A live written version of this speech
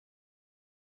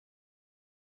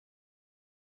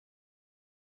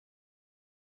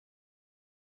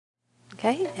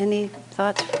Okay, any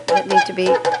thoughts that need to be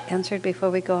answered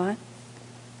before we go on?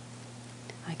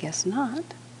 I guess not.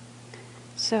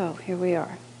 So here we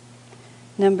are.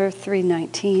 Number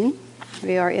 319.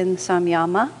 We are in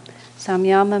Samyama.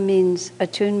 Samyama means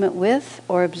attunement with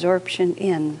or absorption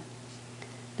in.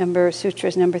 Sutra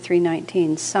is number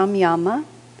 319. Samyama,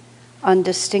 on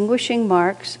distinguishing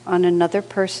marks on another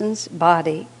person's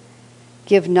body,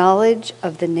 give knowledge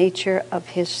of the nature of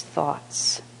his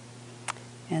thoughts.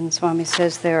 And Swami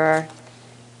says there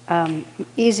are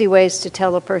easy ways to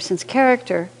tell a person's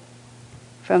character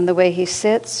from the way he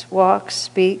sits, walks,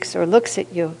 speaks, or looks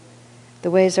at you. The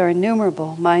ways are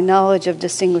innumerable. My knowledge of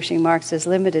distinguishing marks is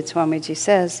limited, Swamiji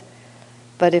says.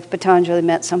 But if Patanjali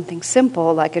meant something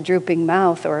simple, like a drooping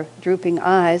mouth or drooping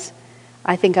eyes,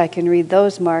 I think I can read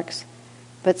those marks.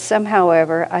 But somehow,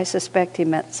 however, I suspect he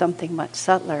meant something much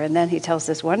subtler. And then he tells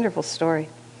this wonderful story.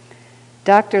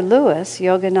 Dr. Lewis,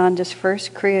 Yogananda's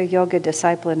first Kriya Yoga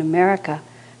disciple in America,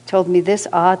 told me this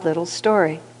odd little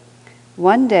story.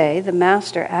 One day, the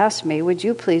master asked me, "Would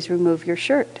you please remove your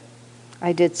shirt?"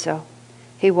 I did so.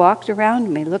 He walked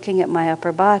around me, looking at my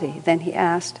upper body. Then he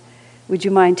asked, "Would you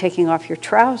mind taking off your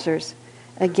trousers?"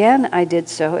 Again, I did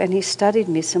so, and he studied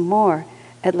me some more.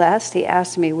 At last, he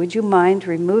asked me, "Would you mind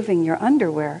removing your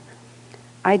underwear?"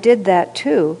 I did that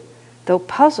too, though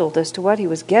puzzled as to what he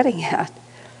was getting at.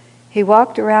 He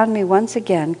walked around me once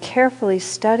again, carefully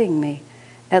studying me.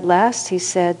 At last, he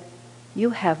said,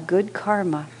 "You have good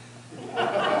karma."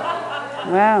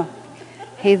 Wow.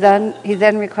 He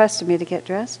then requested me to get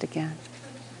dressed again.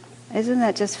 Isn't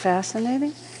that just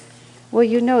fascinating? Well,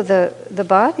 you know, the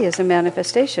body is a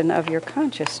manifestation of your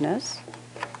consciousness,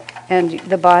 and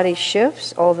the body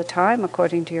shifts all the time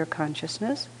according to your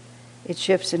consciousness. It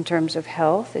shifts in terms of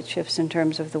health. It shifts in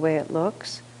terms of the way it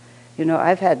looks. You know,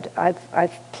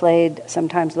 I've played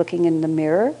sometimes looking in the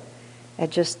mirror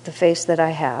at just the face that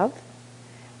I have.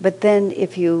 But then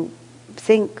if you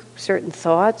think certain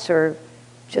thoughts or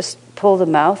just pull the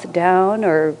mouth down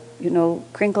or, you know,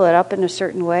 crinkle it up in a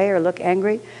certain way or look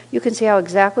angry, you can see how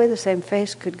exactly the same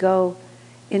face could go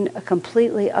in a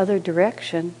completely other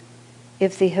direction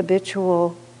if the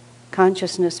habitual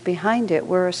consciousness behind it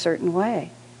were a certain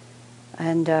way.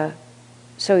 And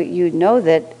so you know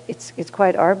that it's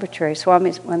quite arbitrary.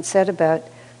 Swami once said about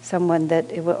someone that,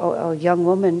 a young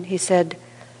woman, he said,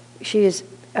 she is,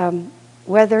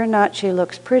 whether or not she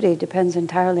looks pretty depends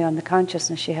entirely on the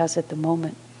consciousness she has at the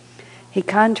moment. He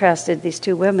contrasted these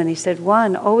two women. He said,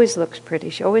 one always looks pretty.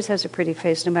 She always has a pretty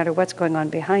face no matter what's going on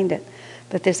behind it.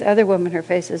 But this other woman, her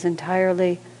face is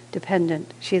entirely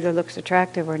dependent. She either looks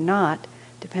attractive or not,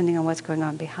 depending on what's going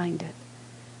on behind it.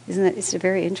 Isn't it? It's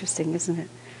very interesting, isn't it?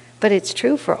 But it's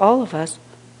true for all of us.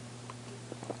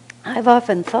 I've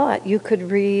often thought you could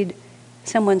read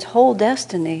someone's whole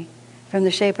destiny from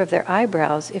the shape of their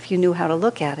eyebrows if you knew how to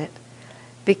look at it.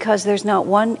 Because there's not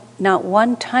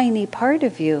one tiny part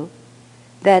of you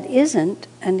that isn't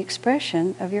an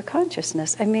expression of your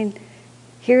consciousness. I mean,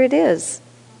 here it is.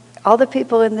 All the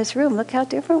people in this room, look how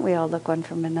different we all look one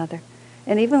from another.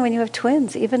 And even when you have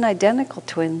twins, even identical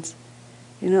twins,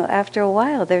 you know, after a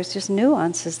while, there's just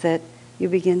nuances that you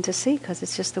begin to see because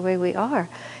it's just the way we are.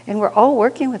 And we're all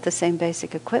working with the same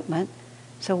basic equipment.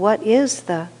 So what is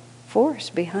the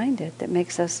force behind it that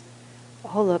makes us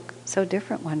all look so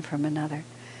different one from another?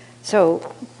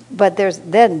 So, but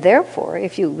therefore,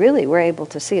 if you really were able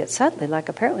to see it subtly, like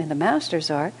apparently the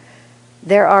masters are,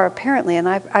 there are apparently, and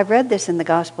I've read this in the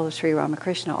Gospel of Sri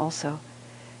Ramakrishna also,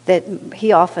 that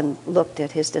he often looked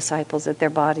at his disciples, at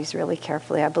their bodies really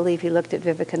carefully. I believe he looked at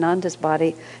Vivekananda's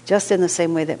body just in the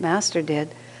same way that Master did.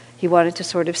 He wanted to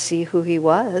sort of see who he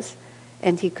was,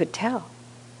 and he could tell.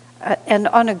 And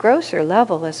on a grosser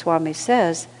level, as Swami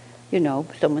says, you know,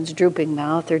 someone's drooping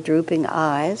mouth or drooping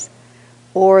eyes,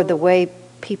 or the way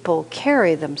people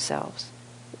carry themselves.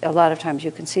 A lot of times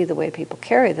you can see the way people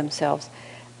carry themselves.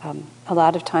 A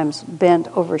lot of times bent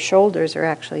over shoulders are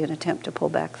actually an attempt to pull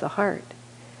back the heart.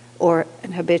 Or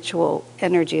an habitual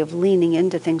energy of leaning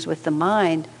into things with the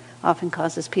mind often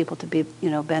causes people to be,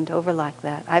 you know, bent over like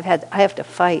that. I have to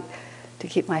fight to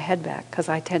keep my head back because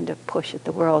I tend to push at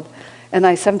the world. And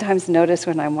I sometimes notice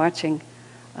when I'm watching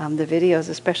the videos,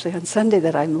 especially on Sunday,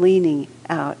 that I'm leaning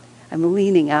out. I'm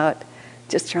leaning out,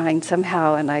 just trying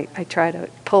somehow, and I try to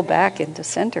pull back into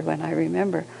center when I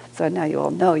remember. So now you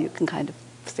all know, you can kind of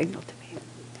signal to me.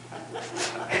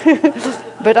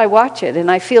 But I watch it and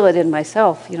I feel it in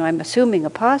myself. You know, I'm assuming a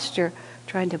posture,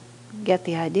 trying to get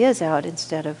the ideas out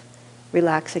instead of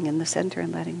relaxing in the center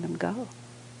and letting them go.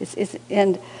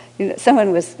 And you know,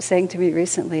 someone was saying to me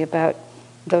recently about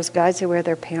those guys who wear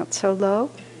their pants so low.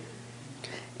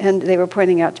 And they were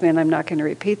pointing out to me, and I'm not going to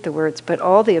repeat the words, but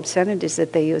all the obscenities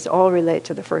that they use all relate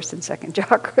to the first and second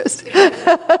chakras.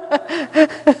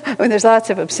 I mean, there's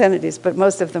lots of obscenities, but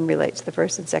most of them relate to the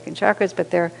first and second chakras, but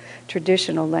their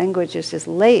traditional language is just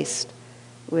laced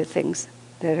with things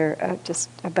that are just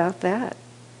about that.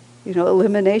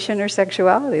 Elimination or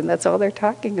sexuality, and that's all they're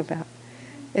talking about.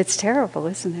 It's terrible,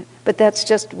 isn't it? But that's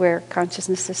just where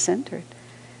consciousness is centered.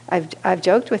 I've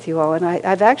joked with you all, and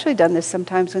I've actually done this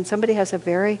sometimes when somebody has a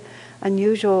very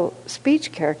unusual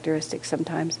speech characteristic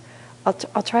sometimes.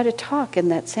 I'll try to talk in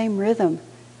that same rhythm.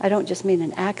 I don't just mean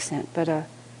an accent, but a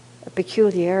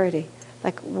peculiarity.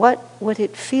 Like, what would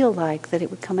it feel like that it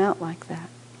would come out like that?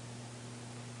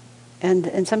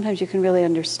 And sometimes you can really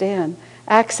understand.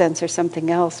 Accents are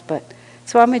something else, but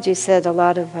Swamiji said a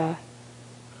lot of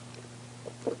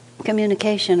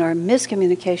communication or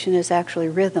miscommunication is actually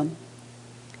rhythm.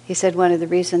 He said one of the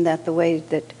reasons that the way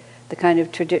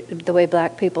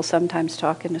black people sometimes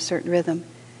talk in a certain rhythm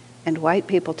and white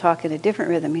people talk in a different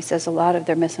rhythm, he says a lot of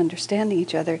their misunderstanding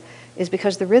each other is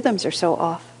because the rhythms are so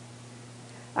off.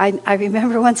 I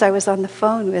remember once I was on the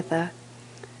phone with a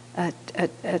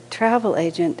travel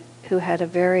agent who had a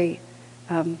very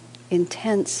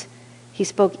intense, he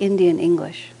spoke Indian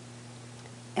English.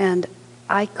 And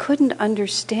I couldn't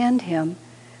understand him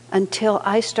until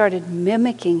I started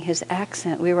mimicking his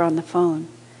accent. We were on the phone,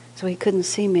 so he couldn't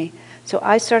see me. So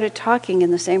I started talking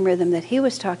in the same rhythm that he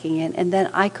was talking in, and then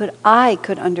I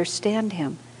could understand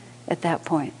him at that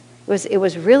point. It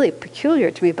was really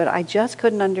peculiar to me, but I just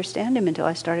couldn't understand him until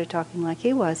I started talking like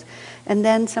he was. And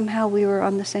then somehow we were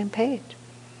on the same page.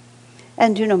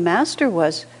 And Master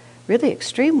was really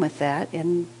extreme with that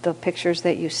in the pictures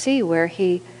that you see, where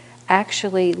he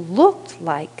actually looked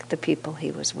like the people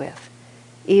he was with.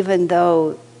 Even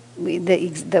though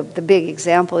the big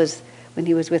example is when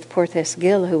he was with Portes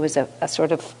Gil, who was a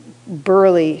sort of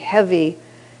burly, heavy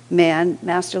man.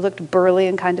 Master looked burly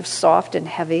and kind of soft and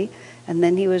heavy. And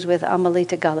then he was with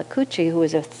Amelita Galacucci, who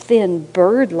was a thin,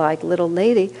 bird-like little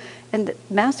lady. And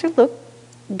Master looked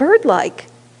bird-like.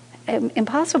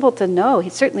 Impossible to know. He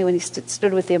certainly, when he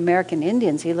stood with the American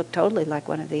Indians, he looked totally like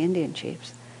one of the Indian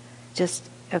chiefs. Just,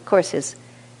 of course, his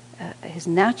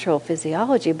natural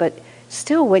physiology, but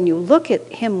still, when you look at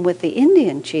him with the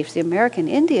Indian chiefs, the American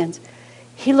Indians,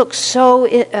 he looks so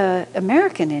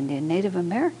American Indian, Native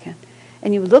American.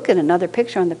 And you look at another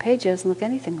picture on the page, it doesn't look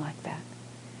anything like that.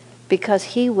 Because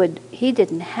he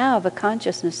didn't have a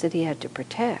consciousness that he had to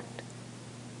protect.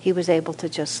 He was able to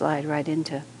just slide right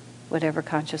into whatever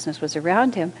consciousness was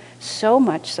around him, so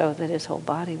much so that his whole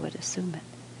body would assume it.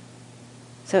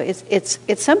 So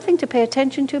it's something to pay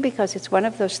attention to, because it's one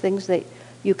of those things that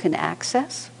you can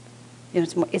access.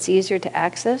 It's easier to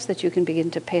access, that you can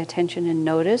begin to pay attention and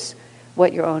notice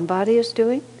what your own body is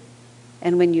doing.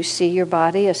 And when you see your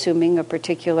body assuming a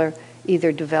particular,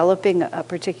 either developing a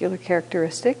particular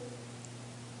characteristic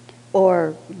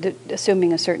or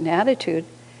assuming a certain attitude,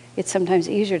 it's sometimes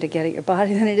easier to get at your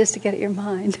body than it is to get at your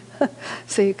mind.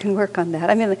 So you can work on that.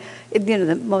 I mean,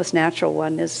 the most natural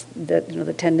one is that,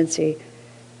 the tendency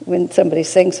when somebody's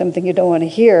saying something you don't want to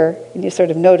hear, and you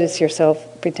sort of notice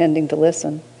yourself pretending to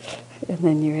listen, and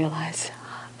then you realize.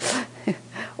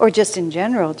 Or just in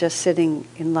general, just sitting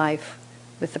in life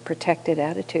with a protected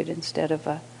attitude instead of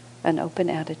an open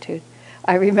attitude.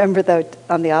 I remember, though,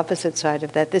 on the opposite side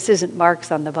of that, this isn't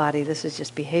marks on the body, this is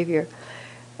just behavior.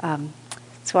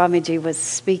 Swamiji was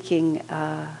speaking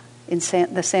in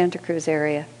the Santa Cruz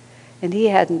area, and he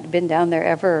hadn't been down there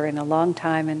ever in a long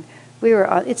time, and we were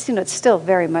on, it's still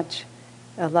very much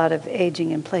a lot of aging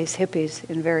in place hippies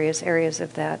in various areas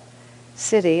of that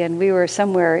city, and we were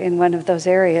somewhere in one of those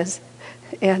areas,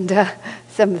 and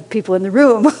some people in the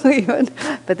room even.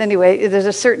 But anyway, there's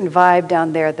a certain vibe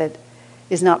down there that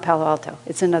is not Palo Alto.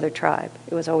 It's another tribe.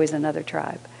 It was always another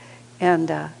tribe.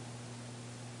 And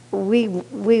we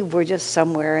were just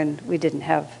somewhere, and we didn't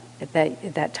have, at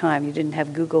that time, you didn't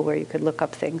have Google where you could look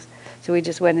up things. So we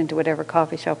just went into whatever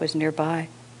coffee shop was nearby.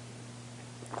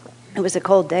 It was a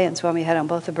cold day, and Swami had on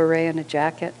both a beret and a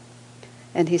jacket.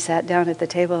 And he sat down at the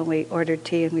table, and we ordered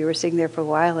tea, and we were sitting there for a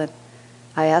while, and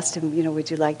I asked him,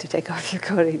 would you like to take off your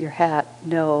coat and your hat?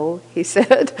 No, he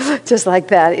said, just like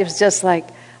that. It was just like,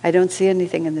 I don't see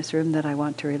anything in this room that I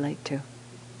want to relate to,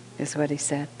 is what he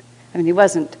said. I mean, he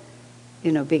wasn't,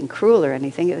 being cruel or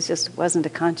anything. It was just wasn't a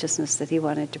consciousness that he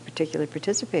wanted to particularly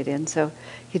participate in. So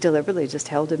he deliberately just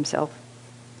held himself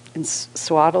and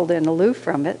swaddled and aloof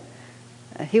from it.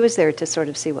 He was there to sort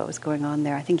of see what was going on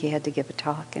there. I think he had to give a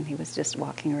talk, and he was just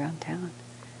walking around town.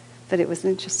 But it was an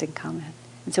interesting comment.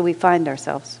 And so we find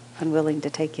ourselves unwilling to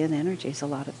take in energies a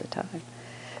lot of the time.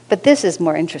 But this is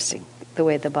more interesting, the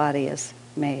way the body is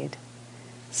made.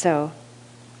 So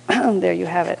there you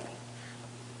have it.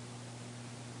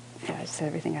 Yeah, I said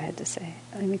everything I had to say.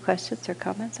 Any questions or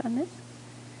comments on this?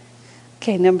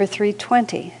 Okay, number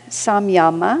 320.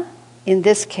 Samyama, in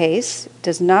this case,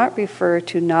 does not refer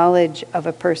to knowledge of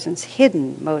a person's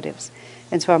hidden motives.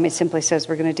 And Swami simply says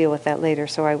we're going to deal with that later,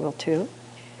 so I will too.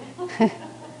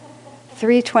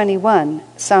 321.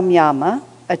 Samyama,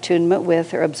 attunement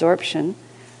with or absorption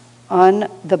on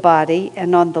the body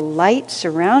and on the light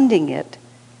surrounding it,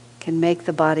 can make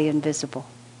the body invisible.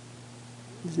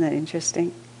 Isn't that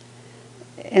interesting?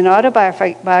 In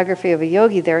Autobiography of a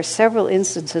Yogi, there are several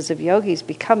instances of yogis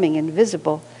becoming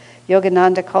invisible.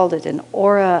 Yogananda called it an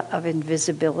aura of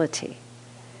invisibility.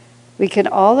 We can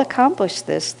all accomplish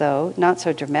this, though, not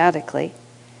so dramatically.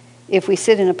 If we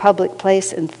sit in a public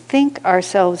place and think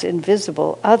ourselves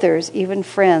invisible, others, even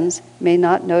friends, may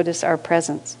not notice our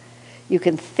presence. You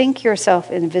can think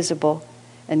yourself invisible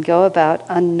and go about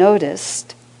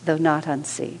unnoticed, though not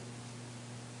unseen.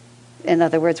 In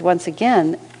other words, once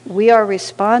again, we are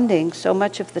responding so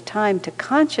much of the time to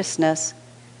consciousness.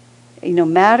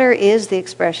 Matter is the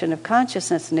expression of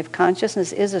consciousness, and if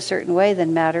consciousness is a certain way,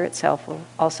 then matter itself will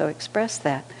also express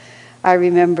that. I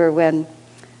remember when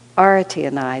Arati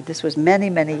and I, this was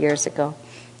many, many years ago,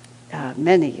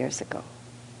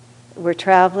 we're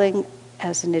traveling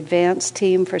as an advanced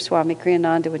team for Swami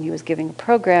Kriyananda when he was giving a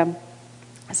program,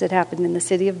 as it happened in the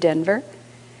city of Denver,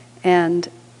 and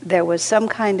there was some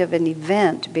kind of an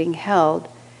event being held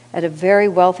at a very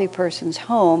wealthy person's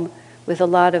home with a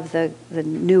lot of the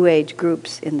New Age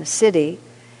groups in the city,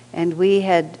 and we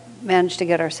had managed to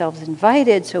get ourselves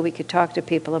invited so we could talk to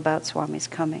people about Swami's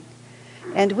coming.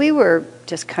 And we were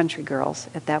just country girls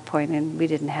at that point, and we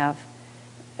didn't have,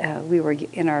 we were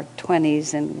in our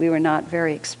 20s, and we were not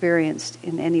very experienced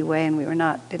in any way, and we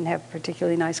didn't have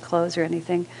particularly nice clothes or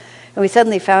anything. And we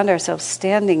suddenly found ourselves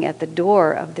standing at the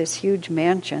door of this huge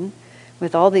mansion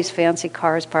with all these fancy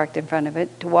cars parked in front of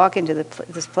it to walk into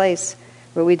this place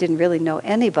where we didn't really know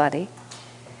anybody.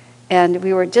 And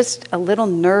we were just a little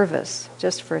nervous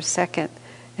just for a second.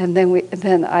 And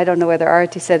then I don't know whether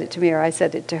Arati said it to me or I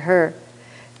said it to her.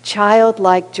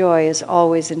 Childlike joy is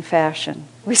always in fashion,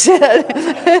 we said.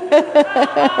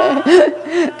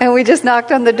 And we just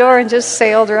knocked on the door and just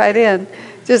sailed right in.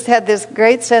 Just had this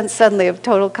great sense suddenly of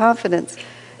total confidence,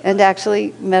 and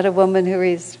actually met a woman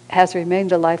who has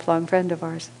remained a lifelong friend of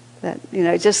ours. That,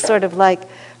 just sort of like,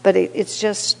 but it's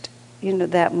just,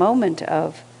 that moment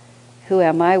of who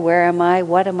am I, where am I,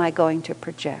 what am I going to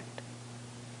project?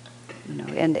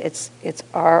 And it's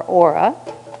our aura.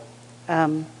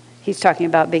 He's talking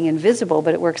about being invisible,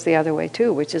 but it works the other way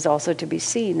too, which is also to be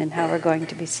seen and how we're going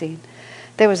to be seen.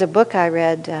 There was a book I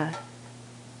read.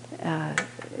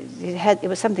 It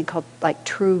was something called like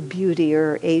True Beauty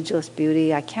or Ageless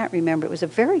Beauty. I can't remember. It was a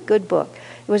very good book.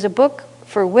 It was a book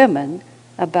for women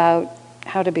about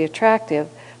how to be attractive,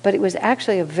 but it was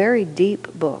actually a very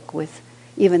deep book with,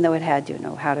 even though it had,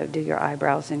 how to do your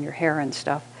eyebrows and your hair and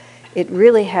stuff, it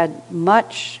really had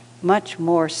much, much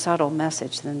more subtle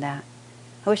message than that.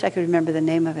 I wish I could remember the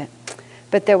name of it.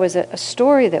 But there was a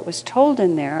story that was told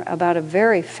in there about a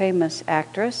very famous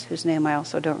actress, whose name I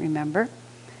also don't remember.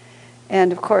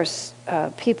 And of course,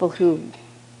 people who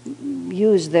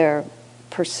use their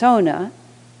persona,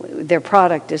 their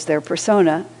product is their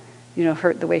persona,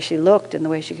 her, the way she looked and the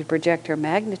way she could project her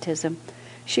magnetism.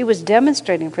 She was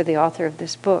demonstrating for the author of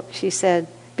this book. She said,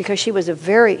 because she had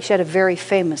a very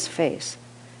famous face.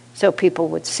 So people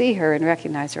would see her and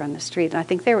recognize her on the street. And I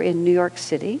think they were in New York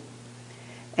City.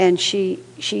 And she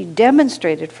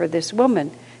demonstrated for this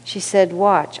woman. She said,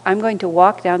 watch, I'm going to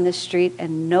walk down this street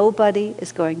and nobody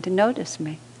is going to notice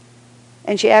me.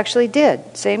 And she actually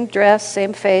did. Same dress,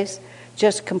 same face,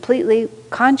 just completely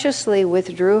consciously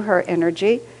withdrew her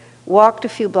energy, walked a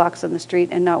few blocks on the street,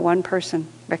 and not one person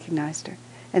recognized her.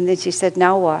 And then she said,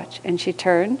 now watch. And she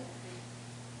turned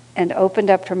and opened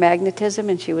up her magnetism,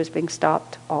 and she was being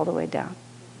stopped all the way down.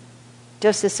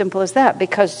 Just as simple as that,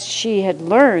 because she had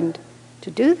learned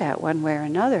to do that one way or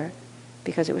another,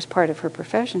 because it was part of her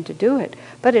profession to do it.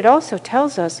 But it also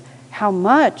tells us how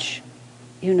much,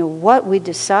 what we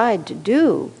decide to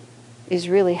do is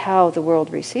really how the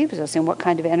world receives us, and what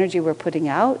kind of energy we're putting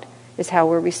out is how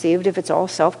we're received. If it's all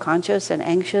self-conscious and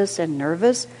anxious and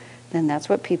nervous, then that's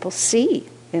what people see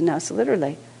in us,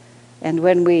 literally. And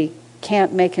when we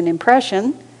can't make an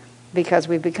impression because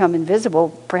we become invisible,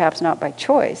 perhaps not by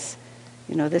choice,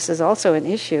 this is also an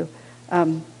issue.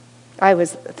 I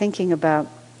was thinking about,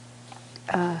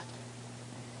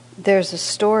 there's a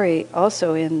story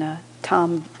also in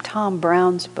Tom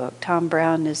Brown's book. Tom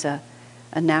Brown is a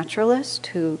naturalist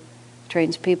who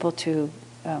trains people to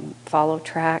follow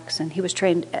tracks, and he was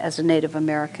trained as a Native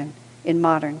American in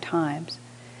modern times.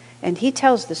 And he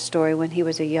tells the story when he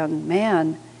was a young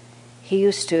man.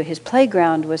 His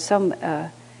playground was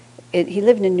he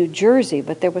lived in New Jersey,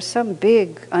 but there was some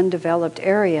big undeveloped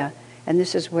area, and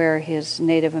this is where his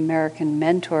Native American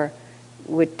mentor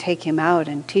would take him out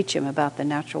and teach him about the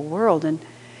natural world. And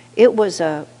it was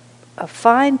a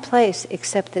fine place,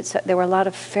 except that there were a lot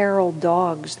of feral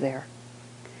dogs there.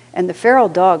 And the feral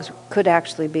dogs could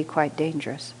actually be quite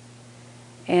dangerous.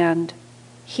 And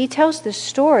he tells this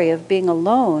story of being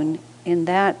alone in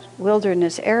that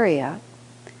wilderness area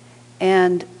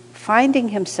and finding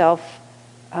himself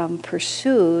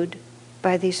pursued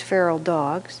by these feral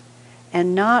dogs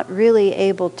and not really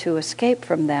able to escape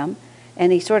from them.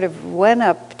 And he sort of went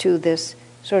up to this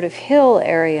sort of hill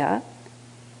area,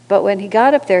 but when he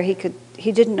got up there,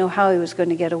 he didn't know how he was going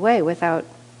to get away without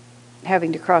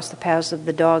having to cross the paths of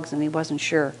the dogs, and he wasn't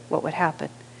sure what would happen.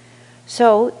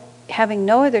 So, having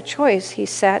no other choice, he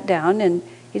sat down, and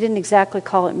he didn't exactly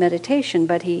call it meditation,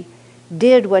 but he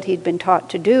did what he'd been taught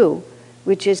to do,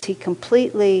 which is he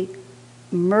completely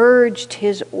merged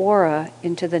his aura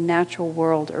into the natural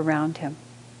world around him.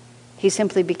 He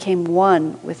simply became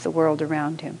one with the world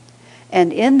around him.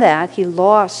 And in that, he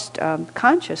lost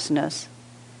consciousness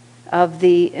of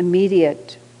the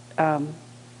immediate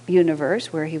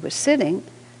universe where he was sitting,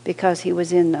 because he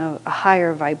was in a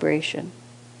higher vibration.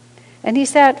 And he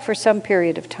sat for some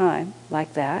period of time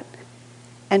like that.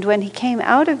 And when he came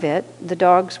out of it, the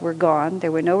dogs were gone. They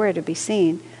were nowhere to be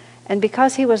seen. And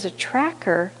because he was a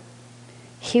tracker,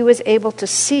 he was able to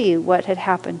see what had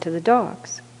happened to the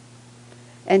dogs.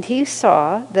 And he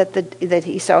saw that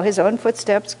he saw his own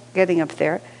footsteps getting up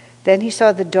there. Then he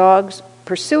saw the dogs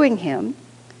pursuing him,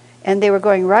 and they were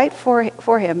going right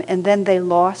for him, and then they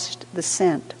lost the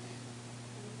scent.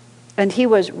 And he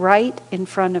was right in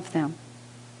front of them.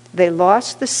 They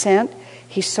lost the scent.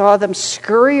 He saw them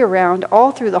scurry around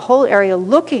all through the whole area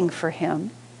looking for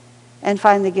him, and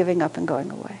finally giving up and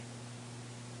going away.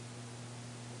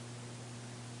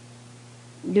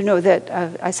 You know that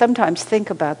I sometimes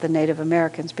think about the Native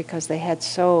Americans because they had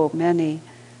so many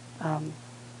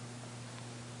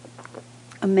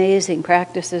amazing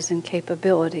practices and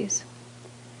capabilities,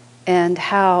 and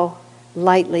how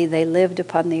lightly they lived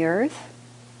upon the earth.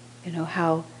 You know,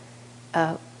 how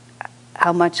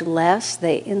much less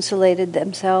they insulated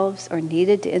themselves or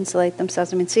needed to insulate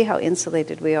themselves. I mean, see how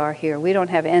insulated we are here. We don't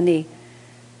have any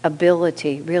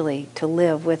ability really to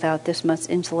live without this much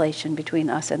insulation between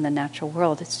us and the natural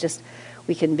world. It's just,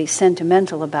 we can be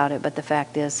sentimental about it, but the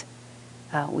fact is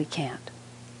we can't.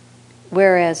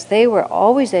 Whereas they were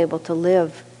always able to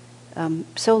live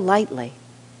so lightly,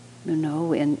 you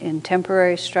know, in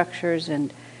temporary structures,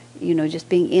 and, you know, just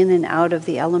being in and out of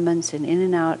the elements and in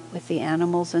and out with the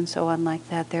animals and so on like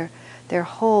that. Their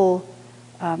whole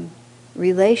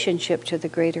relationship to the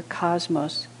greater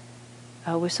cosmos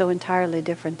was so entirely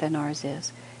different than ours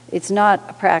is. It's not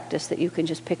a practice that you can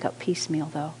just pick up piecemeal,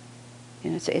 though. You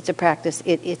know, it's a practice.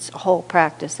 It's a whole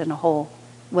practice and a whole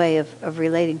way of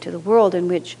relating to the world in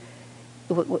which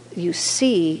you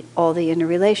see all the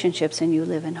interrelationships and you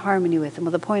live in harmony with them.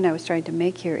 Well, the point I was trying to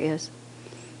make here is,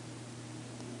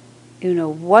 you know,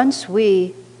 once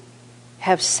we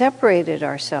have separated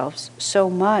ourselves so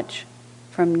much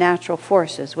from natural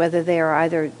forces, whether they are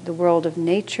either the world of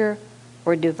nature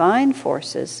or divine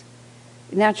forces,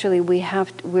 naturally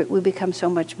we become so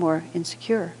much more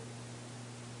insecure,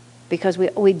 because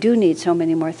we do need so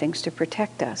many more things to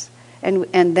protect us,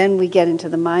 and then we get into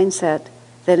the mindset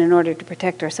that in order to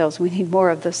protect ourselves we need more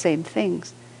of those same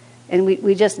things, and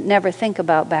we just never think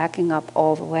about backing up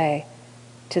all the way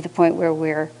to the point where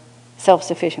we're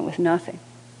self-sufficient with nothing.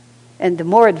 And the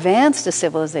more advanced a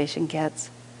civilization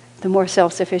gets, the more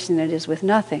self-sufficient it is with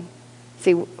nothing.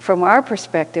 See, from our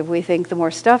perspective, we think the more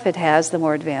stuff it has, the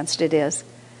more advanced it is.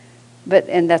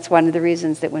 And that's one of the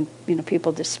reasons that when, you know,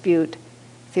 people dispute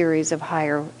theories of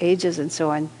higher ages and so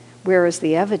on, where is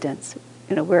the evidence?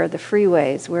 You know, where are the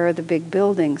freeways? Where are the big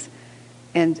buildings?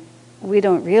 And we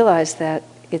don't realize that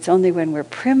it's only when we're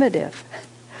primitive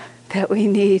that we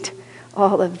need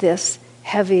all of this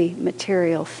heavy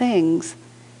material things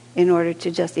in order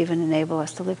to just even enable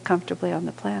us to live comfortably on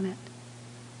the planet.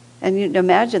 And you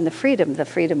imagine the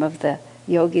freedom of the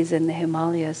yogis in the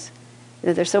Himalayas.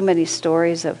 There's so many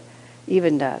stories of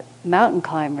even mountain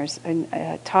climbers and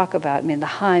talk about, I mean, the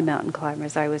high mountain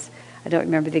climbers. I don't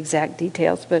remember the exact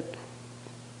details, but,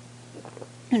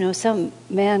 you know, some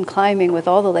man climbing with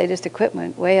all the latest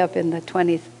equipment way up in the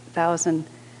 20,000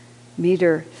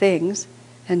 meter things,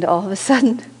 and all of a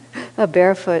sudden a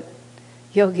barefoot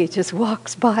yogi just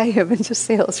walks by him and just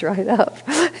sails right up.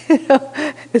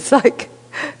 It's like,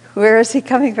 where is he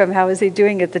coming from? How is he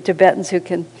doing it? The Tibetans who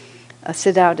can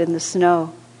sit out in the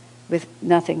snow with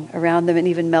nothing around them and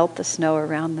even melt the snow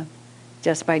around them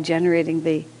just by generating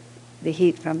the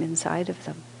heat from inside of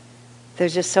them.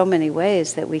 There's just so many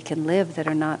ways that we can live that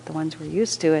are not the ones we're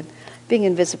used to, and being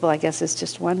invisible, I guess, is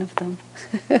just one of them.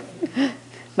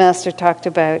 Master talked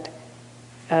about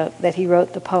that he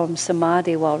wrote the poem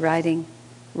Samadhi while riding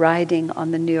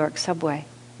on the New York subway.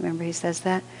 Remember he says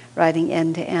that? Riding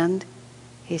end to end.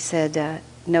 He said,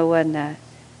 no one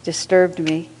disturbed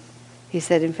me. He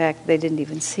said, in fact, they didn't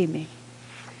even see me.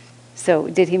 So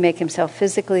did he make himself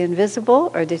physically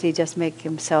invisible, or did he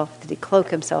cloak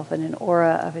himself in an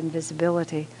aura of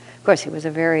invisibility? Of course, he was a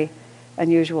very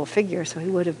unusual figure, so he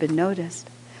would have been noticed.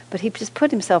 But he just put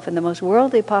himself in the most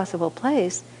worldly possible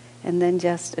place and then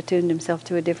just attuned himself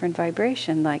to a different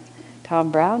vibration like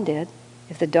Tom Brown did.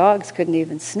 If the dogs couldn't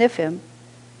even sniff him,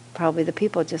 probably the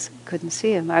people just couldn't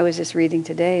see him. I was just reading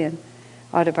today in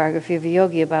Autobiography of a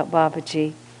Yogi about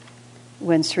Babaji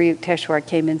when Sri Yukteswar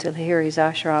came into Lahiri's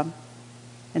ashram.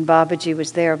 And Babaji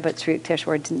was there, but Sri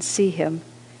Yukteswar didn't see him.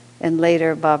 And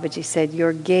later Babaji said,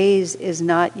 your gaze is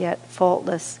not yet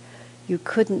faultless. You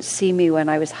couldn't see me when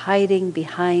I was hiding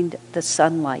behind the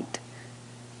sunlight.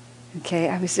 Okay,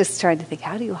 I was just trying to think,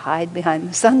 how do you hide behind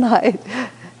the sunlight?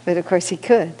 But of course he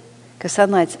could, because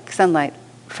sunlight,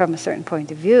 from a certain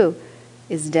point of view,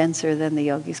 is denser than the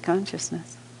yogi's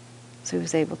consciousness. So he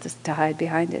was able to hide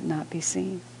behind it and not be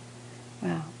seen.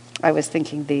 Wow. I was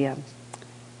thinking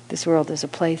this world is a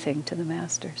plaything to the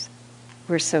masters.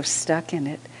 We're so stuck in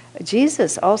it.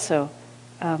 Jesus also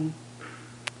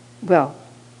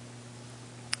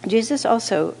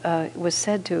was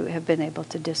said to have been able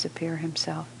to disappear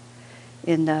himself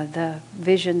in the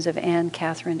visions of Anne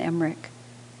Catherine Emmerich,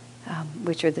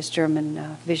 which are this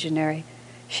German visionary.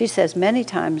 She says many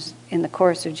times in the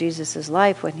course of Jesus'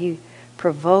 life when he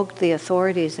provoked the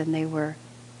authorities and they were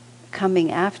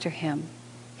coming after him,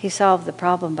 he solved the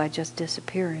problem by just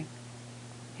disappearing.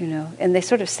 And they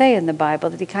sort of say in the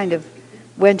Bible that he kind of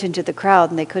went into the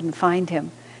crowd and they couldn't find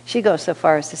him. She goes so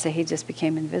far as to say he just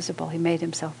became invisible. He made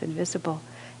himself invisible.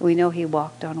 We know he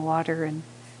walked on water and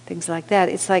things like that.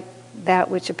 It's like that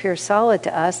which appears solid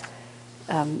to us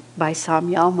by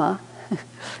samyama.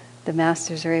 The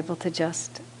masters are able to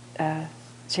just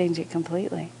change it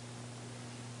completely.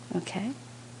 Okay?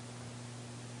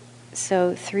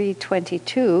 So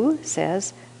 322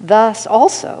 says, thus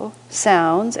also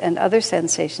sounds and other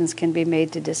sensations can be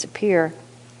made to disappear.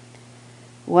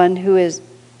 One who is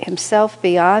himself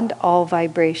beyond all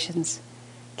vibrations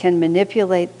can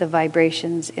manipulate the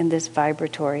vibrations in this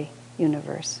vibratory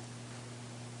universe.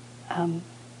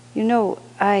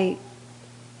 I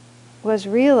was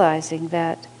realizing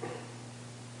that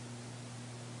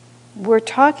we're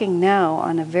talking now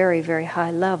on a very, very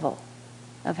high level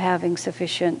of having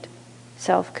sufficient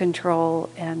self-control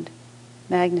and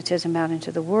magnetism out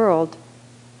into the world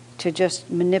to just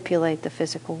manipulate the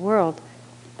physical world.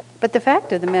 But the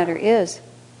fact of the matter is,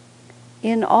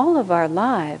 in all of our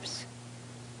lives,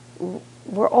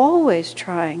 we're always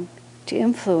trying to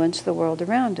influence the world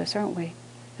around us, aren't we?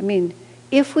 I mean,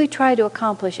 if we try to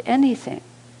accomplish anything,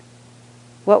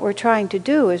 what we're trying to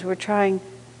do is we're trying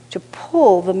to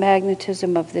pull the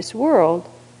magnetism of this world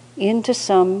into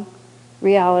some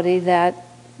reality that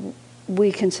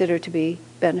we consider to be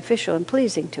beneficial and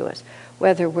pleasing to us.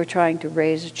 Whether we're trying to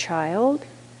raise a child,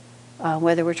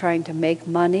 whether we're trying to make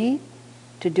money,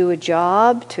 to do a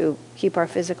job, to keep our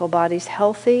physical bodies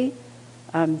healthy,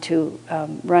 to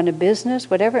run a business,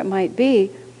 whatever it might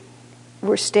be,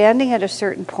 we're standing at a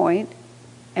certain point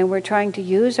and we're trying to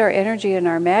use our energy and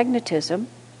our magnetism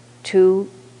to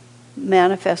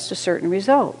manifest a certain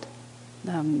result.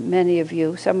 Some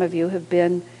of you have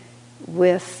been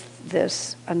with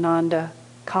this Ananda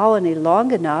colony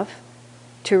long enough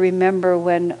to remember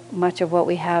when much of what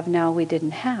we have now we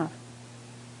didn't have.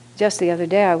 Just the other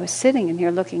day I was sitting in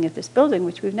here looking at this building,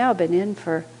 which we've now been in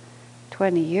for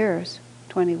 20 years,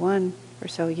 21 or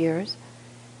so years,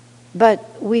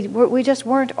 but we just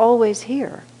weren't always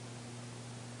here.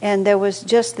 And there was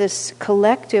just this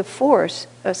collective force,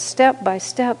 a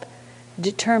step-by-step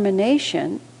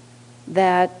determination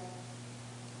that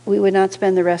we would not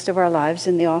spend the rest of our lives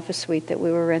in the office suite that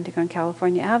we were renting on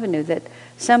California Avenue, that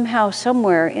somehow,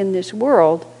 somewhere in this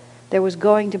world, there was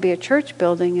going to be a church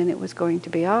building and it was going to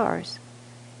be ours.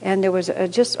 And there was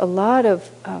just a lot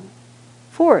of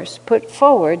force put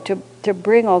forward to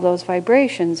bring all those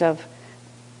vibrations of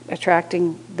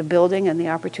attracting the building and the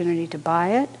opportunity to buy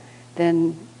it,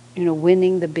 then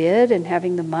winning the bid and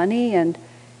having the money and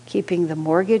keeping the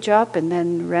mortgage up and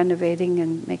then renovating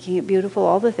and making it beautiful,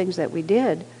 all the things that we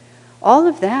did, all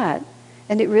of that,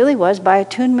 and it really was by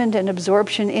attunement and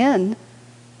absorption in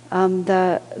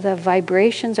the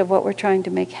vibrations of what we're trying to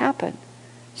make happen.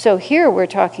 So here we're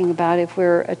talking about if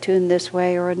we're attuned this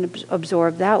way or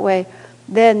absorbed that way,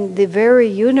 then the very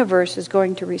universe is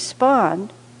going to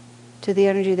respond to the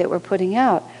energy that we're putting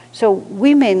out. So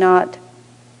we may not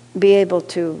be able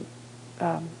to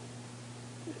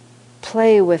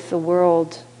play with the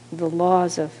world, the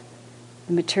laws of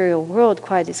the material world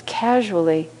quite as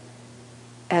casually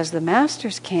as the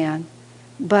masters can,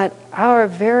 but our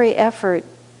very effort,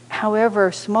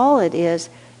 however small it is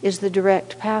the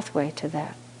direct pathway to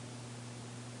that,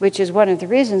 which is one of the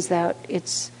reasons that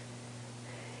it's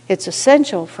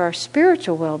essential for our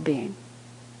spiritual well-being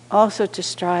also to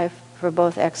strive for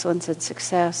both excellence and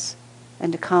success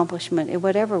and accomplishment in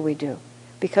whatever we do,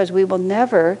 because we will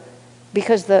never,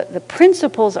 because the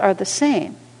principles are the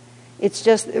same. It's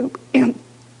just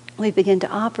we begin to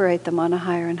operate them on a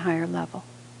higher and higher level.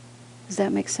 Does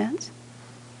that make sense?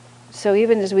 So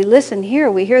even as we listen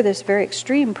here, we hear this very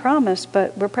extreme promise,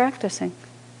 but we're practicing.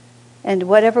 And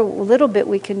whatever little bit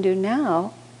we can do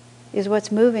now is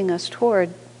what's moving us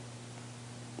toward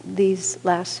these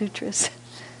last sutras.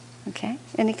 Okay?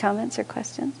 Any comments or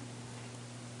questions?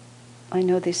 I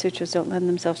know these sutras don't lend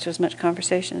themselves to as much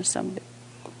conversation as some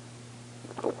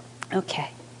do. Okay.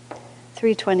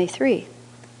 323.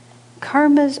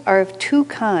 Karmas are of two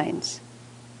kinds.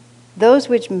 Those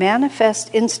which manifest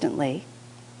instantly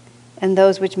and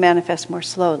those which manifest more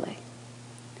slowly.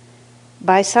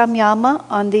 By samyama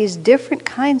on these different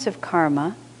kinds of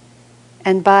karma,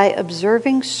 and by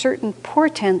observing certain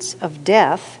portents of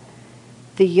death,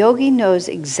 the yogi knows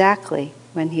exactly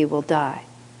when he will die.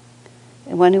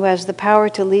 And one who has the power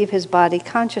to leave his body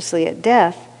consciously at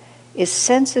death is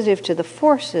sensitive to the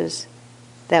forces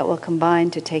that will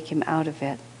combine to take him out of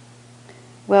it.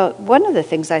 Well, one of the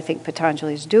things I think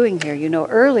Patanjali is doing here,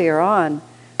 earlier on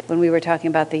when we were talking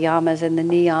about the yamas and the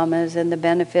niyamas and the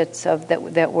benefits of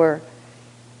that were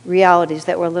realities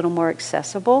that were a little more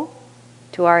accessible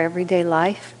to our everyday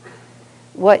life,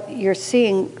 what you're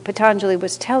seeing, Patanjali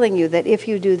was telling you that if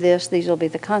you do this, these will be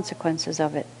the consequences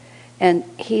of it. And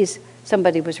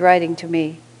somebody was wrote to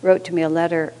me a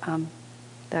letter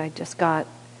that I just got,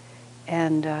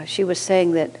 and she was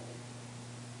saying that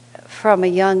from a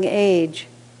young age,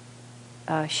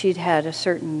 she'd had a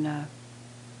certain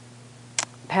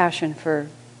passion for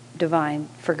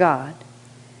God,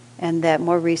 and that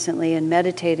more recently in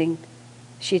meditating,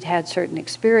 she'd had certain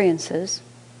experiences,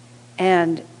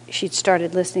 and she'd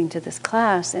started listening to this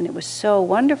class, and it was so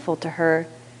wonderful to her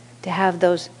to have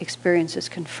those experiences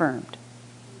confirmed.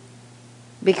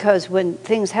 Because when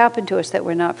things happen to us that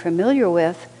we're not familiar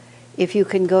with, if you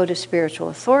can go to spiritual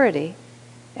authority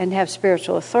and have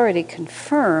spiritual authority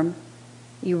confirm,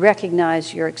 you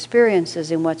recognize your experiences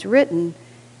in what's written,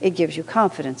 it gives you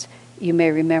confidence. You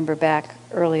may remember back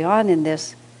early on in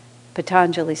this,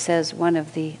 Patanjali says one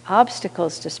of the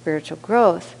obstacles to spiritual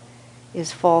growth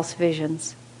is false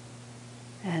visions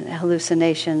and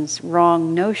hallucinations,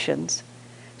 wrong notions.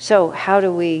 So how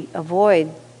do we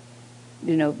avoid,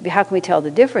 how can we tell the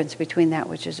difference between that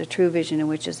which is a true vision and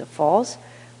which is a false?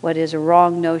 What is a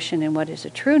wrong notion and what is a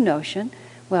true notion?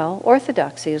 Well,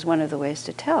 orthodoxy is one of the ways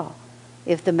to tell.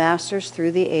 If the masters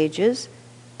through the ages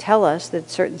tell us that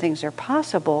certain things are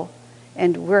possible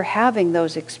and we're having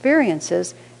those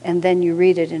experiences, and then you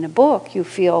read it in a book, you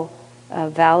feel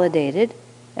validated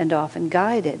and often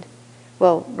guided.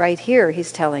 Well, right here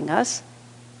he's telling us,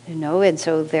 and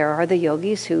so there are the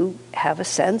yogis who have a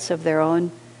sense of their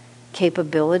own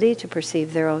capability to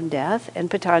perceive their own death,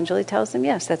 and Patanjali tells them,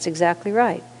 yes, that's exactly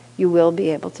right. You will be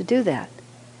able to do that.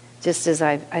 Just as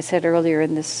I said earlier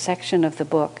in this section of the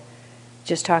book,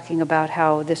 just talking about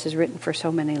how this is written for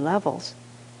so many levels.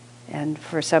 And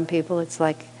for some people it's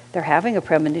like they're having a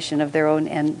premonition of their own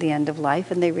the end of life,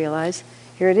 and they realize,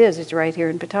 here it is, it's right here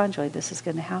in Patanjali, this is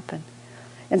going to happen.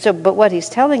 And so, but what he's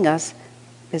telling us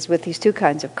is with these two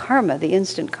kinds of karma, the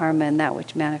instant karma and that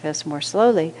which manifests more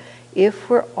slowly, if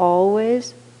we're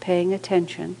always paying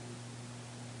attention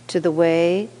to the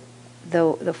way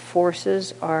the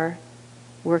forces are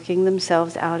working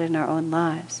themselves out in our own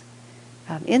lives.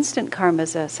 Instant karma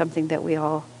is something that we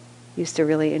all used to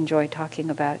really enjoy talking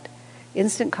about.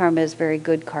 Instant karma is very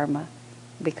good karma,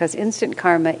 because instant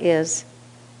karma is,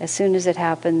 as soon as it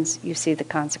happens, you see the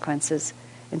consequences,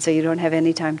 and so you don't have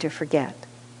any time to forget.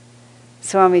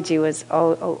 Swamiji was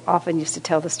often used to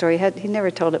tell the story. He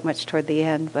never told it much toward the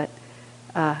end, but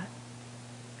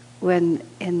when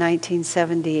in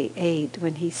 1978,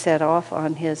 when he set off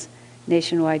on his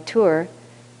nationwide tour,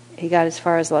 he got as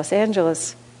far as Los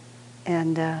Angeles,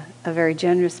 and a very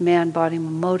generous man bought him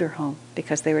a motorhome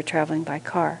because they were traveling by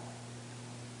car.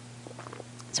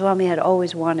 Swami had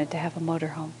always wanted to have a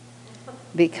motorhome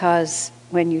because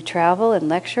when you travel and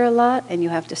lecture a lot and you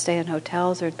have to stay in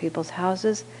hotels or in people's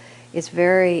houses, it's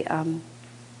very,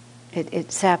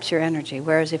 it saps your energy.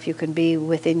 Whereas if you can be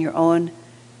within your own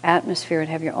atmosphere and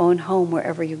have your own home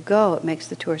wherever you go, it makes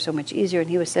the tour so much easier. And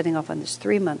he was setting off on this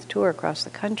 3-month tour across the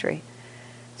country.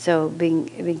 So being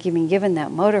given that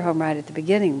motorhome right at the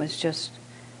beginning was just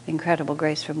incredible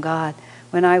grace from God.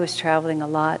 When I was traveling a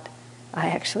lot, I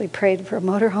actually prayed for a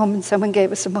motorhome and someone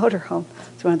gave us a motorhome.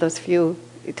 It's one of those few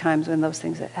times when those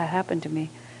things had happened to me.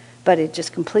 But it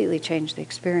just completely changed the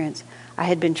experience. I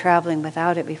had been traveling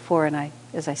without it before, and I,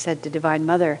 as I said to Divine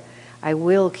Mother, I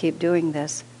will keep doing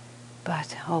this.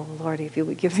 But, oh, Lord, if you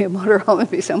would give me a motorhome,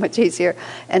 it'd be so much easier.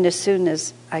 And as soon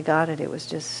as I got it, it was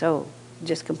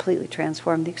just completely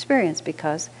transformed the experience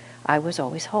because I was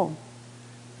always home.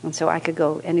 And so I could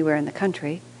go anywhere in the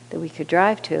country that we could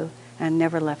drive to and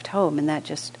never left home. And that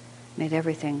just made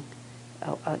everything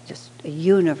just a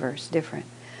universe different.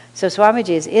 So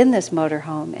Swamiji is in this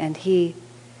motorhome, and he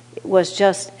was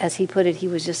just, as he put it, he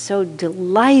was just so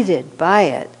delighted by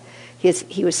it.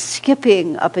 He was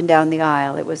skipping up and down the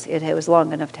aisle. It was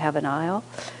long enough to have an aisle.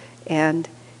 And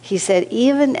he said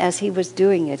even as he was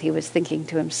doing it, he was thinking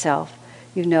to himself,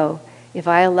 you know, if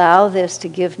I allow this to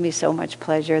give me so much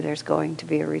pleasure, there's going to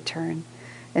be a return.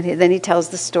 And then he tells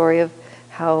the story of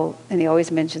how, and he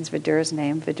always mentions Vidura's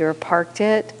name. Vidura parked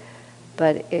it,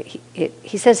 but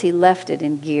he says he left it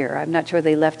in gear. I'm not sure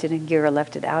they left it in gear or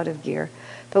left it out of gear.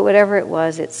 But whatever it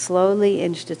was, it slowly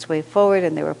inched its way forward,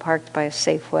 and they were parked by a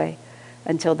Safeway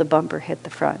until the bumper hit the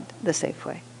front, the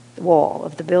Safeway, the wall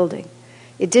of the building.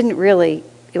 It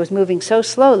was moving so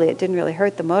slowly, it didn't really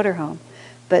hurt the motorhome.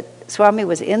 But Swami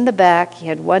was in the back, he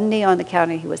had one knee on the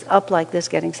counter, he was up like this,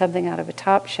 getting something out of a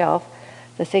top shelf.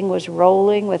 The thing was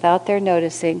rolling without their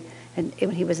noticing, and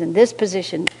when he was in this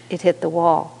position, it hit the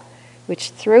wall, which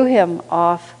threw him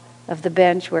off of the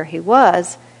bench where he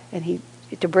was, and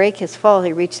to break his fall,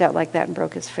 he reached out like that and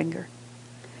broke his finger.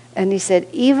 And he said,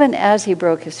 even as he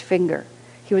broke his finger,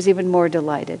 he was even more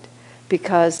delighted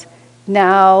because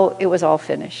now it was all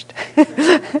finished.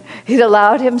 He'd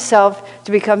allowed himself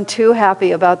to become too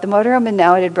happy about the motorhome, and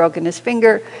now it had broken his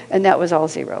finger, and that was all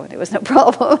zero, and it was no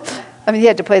problem. I mean, he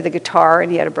had to play the guitar,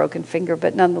 and he had a broken finger,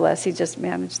 but nonetheless, he just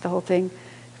managed the whole thing,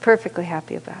 perfectly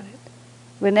happy about it.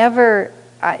 Whenever,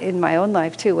 in my own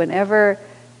life too, whenever,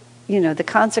 the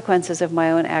consequences of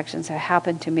my own actions have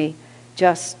happened to me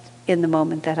just in the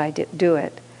moment that I do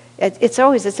it. It's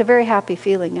a very happy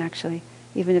feeling, actually,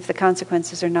 even if the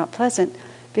consequences are not pleasant,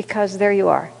 because there you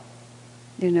are.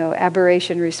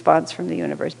 Aberration response from the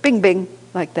universe. Bing, bing,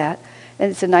 like that.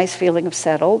 And it's a nice feeling of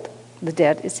settled. The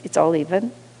debt, it's all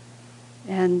even.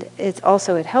 And it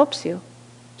helps you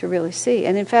to really see.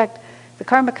 And in fact, the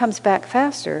karma comes back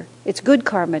faster. It's good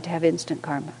karma to have instant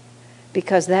karma.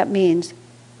 Because that means,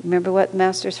 remember what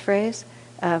Master's phrase?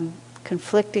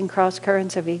 Conflicting cross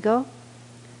currents of ego.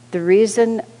 The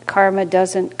reason karma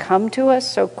doesn't come to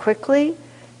us so quickly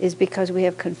is because we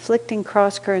have conflicting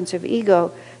cross currents of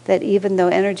ego, that even though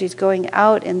energy is going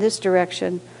out in this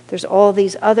direction, there's all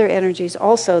these other energies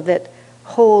also that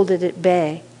hold it at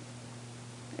bay.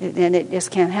 And it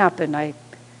just can't happen. I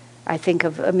think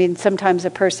sometimes a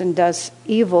person does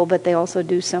evil, but they also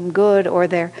do some good, or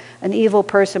they're an evil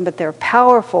person, but they're a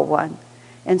powerful one.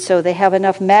 And so they have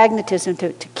enough magnetism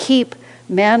to keep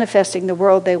manifesting the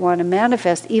world they want to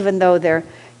manifest, even though they're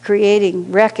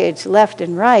creating wreckage left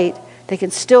and right. They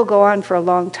can still go on for a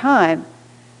long time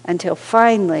until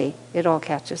finally it all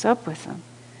catches up with them.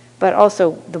 But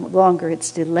also, the longer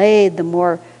it's delayed, the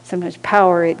more sometimes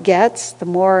power it gets, the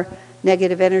more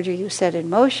negative energy you set in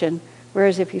motion.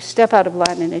 Whereas if you step out of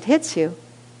line and it hits you,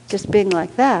 just being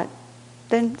like that,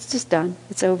 then it's just done.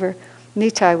 It's over.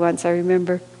 Nitai once, I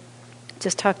remember,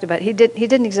 just talked about it. He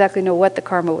didn't exactly know what the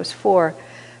karma was for,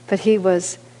 but he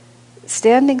was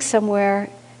standing somewhere.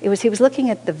 He was looking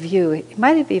at the view. It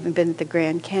might have even been at the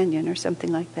Grand Canyon or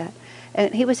something like that.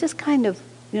 And he was just kind of,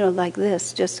 like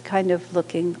this, just kind of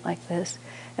looking like this.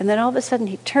 And then all of a sudden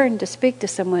he turned to speak to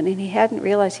someone, and he hadn't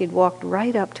realized he'd walked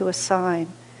right up to a sign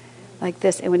like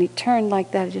this. And when he turned like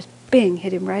that, it just bing,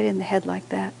 hit him right in the head like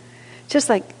that. Just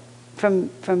like from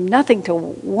nothing to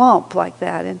whomp like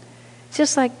that. And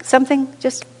just like something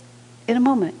just in a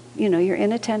moment. You're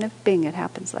inattentive, bing, it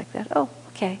happens like that. Oh,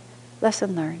 okay,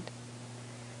 lesson learned.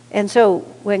 And so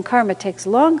when karma takes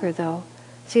longer, though,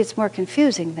 see, it's more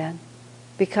confusing then,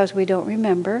 because we don't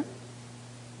remember.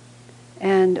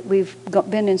 And we've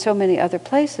been in so many other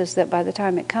places that by the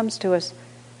time it comes to us,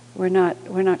 we're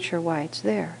not sure why it's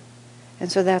there.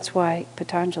 And so that's why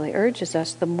Patanjali urges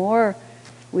us, the more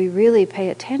we really pay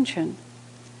attention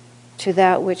to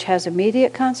that which has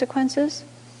immediate consequences,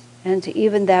 and to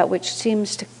even that which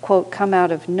seems to, quote, come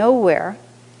out of nowhere,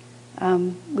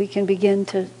 we can begin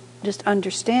to just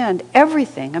understand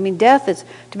everything. I mean, death is,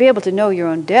 to be able to know your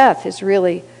own death is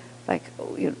really like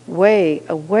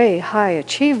a way high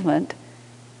achievement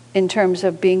in terms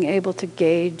of being able to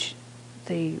gauge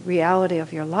the reality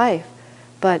of your life.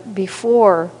 But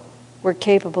before we're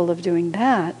capable of doing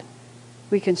that,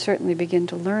 we can certainly begin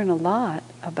to learn a lot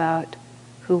about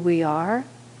who we are,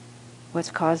 what's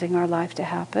causing our life to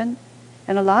happen.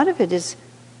 And a lot of it is,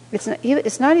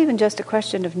 it's not even just a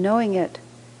question of knowing it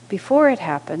before it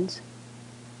happens.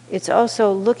 It's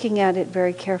also looking at it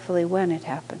very carefully when it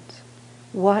happens.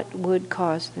 What would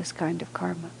cause this kind of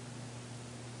karma?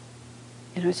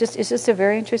 It's just a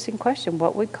very interesting question.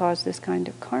 What would cause this kind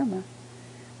of karma?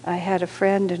 I had a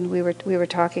friend, and we were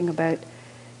talking about,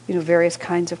 various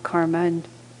kinds of karma,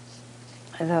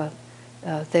 and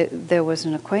there was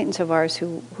an acquaintance of ours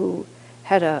who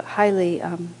had a highly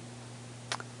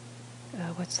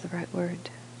what's the right word?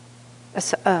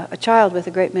 A child with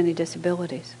a great many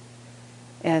disabilities,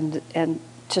 and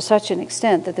to such an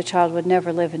extent that the child would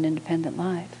never live an independent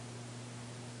life.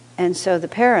 And so the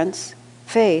parents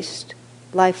faced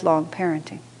lifelong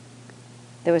parenting.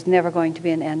 There was never going to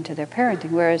be an end to their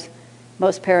parenting, whereas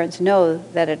most parents know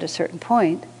that at a certain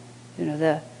point,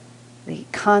 the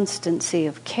constancy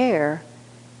of care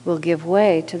will give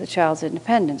way to the child's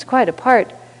independence, quite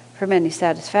apart from any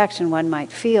satisfaction one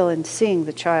might feel in seeing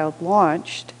the child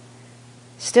launched.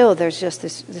 Still, there's just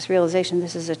this realization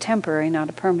this is a temporary, not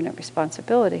a permanent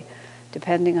responsibility.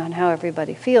 Depending on how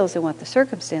everybody feels and what the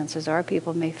circumstances are,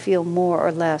 people may feel more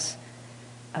or less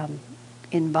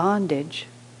in bondage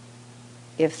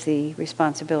if the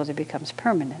responsibility becomes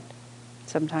permanent.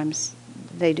 Sometimes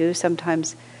they do.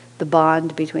 Sometimes the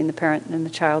bond between the parent and the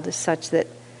child is such that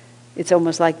it's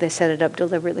almost like they set it up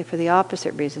deliberately for the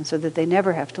opposite reason, so that they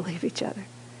never have to leave each other.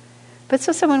 But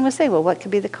so someone would say, well, what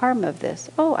could be the karma of this?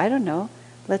 Oh, I don't know.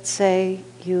 Let's say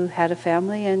you had a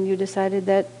family and you decided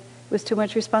that it was too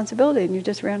much responsibility and you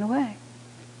just ran away.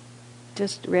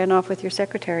 Just ran off with your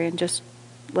secretary and just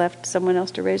left someone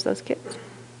else to raise those kids.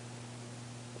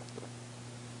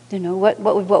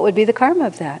 What would be the karma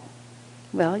of that?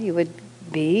 Well, you would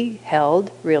be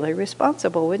held really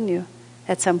responsible, wouldn't you?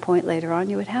 At some point later on,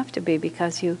 you would have to be,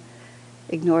 because you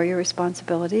ignore your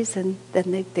responsibilities and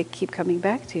then they keep coming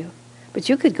back to you. But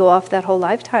you could go off that whole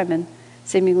lifetime and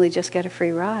seemingly just get a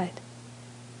free ride.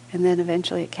 And then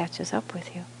eventually it catches up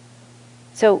with you.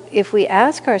 So if we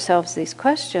ask ourselves these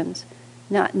questions,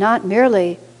 not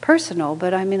merely personal,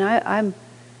 but I'm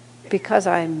because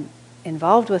I'm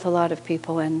involved with a lot of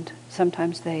people, and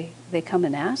sometimes they come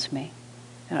and ask me.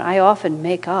 And I often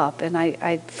make up, and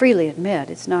I freely admit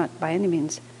it's not by any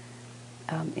means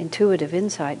intuitive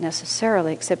insight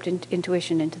necessarily, except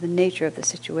intuition into the nature of the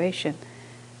situation.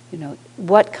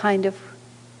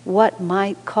 What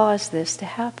might cause this to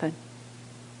happen?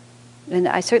 And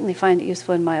I certainly find it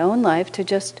useful in my own life to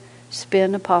just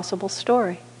spin a possible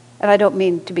story. And I don't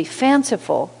mean to be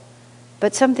fanciful,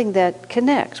 but something that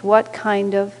connects. What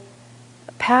kind of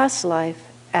past life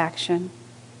action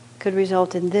could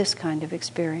result in this kind of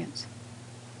experience?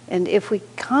 And if we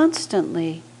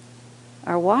constantly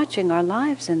are watching our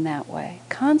lives in that way,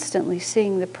 constantly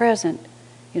seeing the present,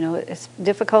 it's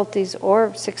difficulties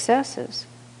or successes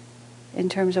in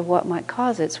terms of what might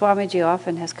cause it. Swamiji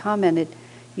often has commented,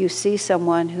 you see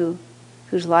someone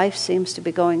whose life seems to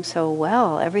be going so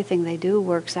well, everything they do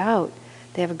works out.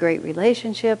 They have a great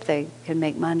relationship, they can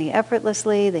make money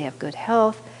effortlessly, they have good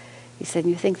health. He said,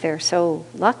 you think they're so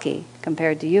lucky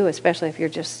compared to you, especially if you're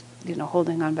just,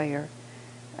 holding on by your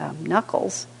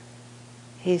knuckles.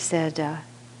 He said,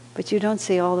 but you don't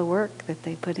see all the work that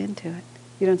they put into it.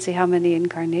 You don't see how many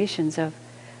incarnations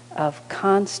of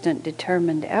constant,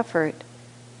 determined effort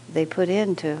they put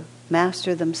in to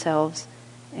master themselves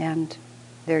and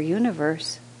their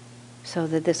universe, so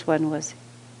that this one was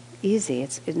easy.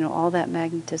 It's all that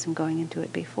magnetism going into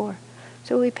it before.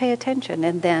 So we pay attention,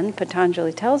 and then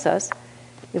Patanjali tells us,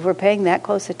 if we're paying that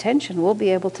close attention, we'll be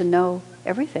able to know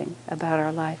everything about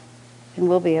our life, and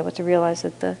we'll be able to realize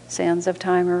that the sands of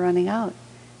time are running out,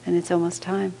 and it's almost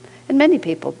time. And many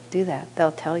people do that.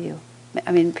 They'll tell you.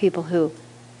 People who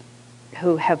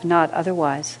have not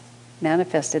otherwise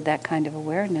manifested that kind of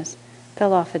awareness,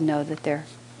 they'll often know that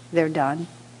they're done.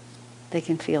 They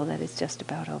can feel that it's just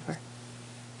about over.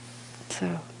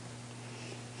 So,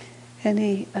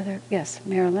 any other? Yes,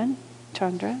 Marilyn,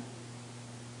 Chandra.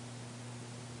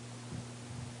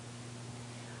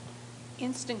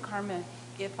 instant karma,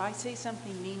 if I say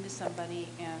something mean to somebody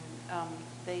and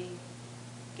they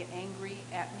get angry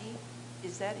at me,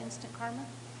 is that instant karma?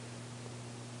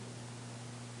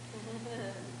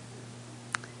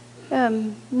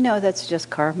 No, that's just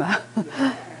karma.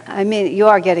 I mean,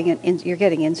 you're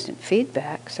getting instant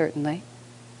feedback, certainly.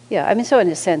 Yeah, I mean, so in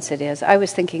a sense it is. I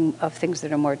was thinking of things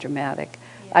that are more dramatic.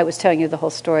 Yeah. I was telling you the whole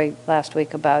story last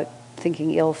week about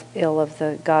thinking ill of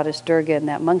the goddess Durga in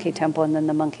that monkey temple, and then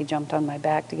the monkey jumped on my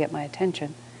back to get my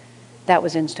attention. That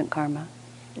was instant karma.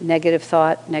 Negative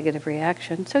thought, negative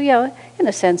reaction. So yeah, in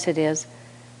a sense it is,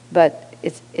 but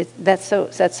that's so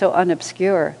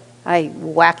unobscure. I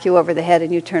whack you over the head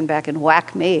and you turn back and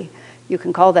whack me. You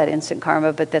can call that instant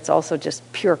karma, but that's also just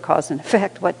pure cause and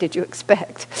effect. What did you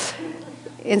expect?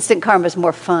 Instant karma is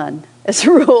more fun, as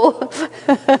a rule.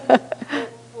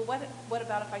 Well, what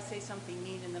about if I say something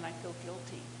mean and then I feel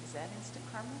guilty? Is that instant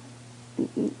karma?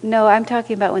 No, I'm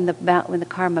talking about when the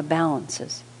karma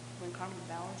balances. When karma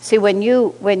balances? See, when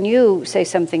you say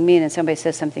something mean and somebody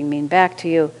says something mean back to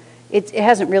you, it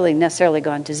hasn't really necessarily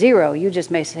gone to zero. You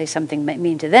just may say something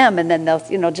mean to them, and then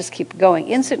they'll just keep going.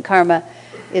 Instant karma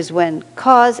is when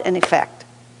cause and effect,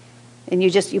 and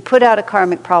you put out a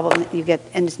karmic problem, you get,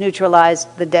 and it's neutralized,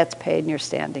 the debt's paid, and you're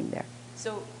standing there.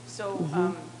 So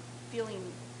feeling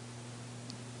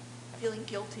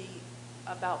guilty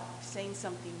about saying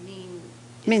something mean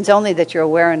means only that you're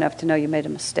aware enough to know you made a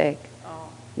mistake. Oh.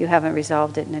 You haven't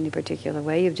resolved it in any particular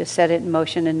way. You've just set it in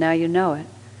motion, and now you know it.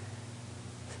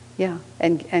 Yeah,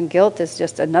 and guilt is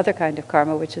just another kind of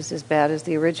karma, which is as bad as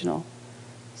the original.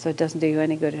 So it doesn't do you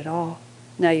any good at all.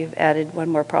 Now you've added one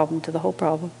more problem to the whole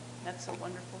problem. That's so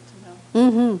wonderful to know.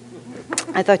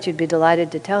 Mm-hmm. I thought you'd be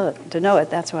delighted to know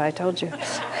it. That's why I told you.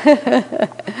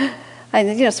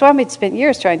 And Swami had spent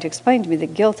years trying to explain to me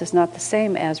that guilt is not the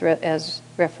same as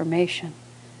reformation.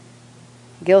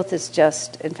 Guilt is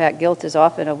guilt is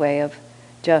often a way of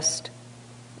just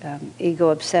ego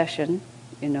obsession,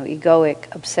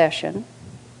 egoic obsession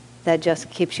that just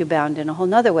keeps you bound in a whole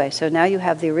nother way. So now you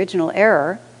have the original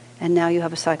error, and now you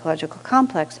have a psychological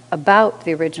complex about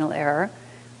the original error,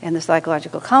 and the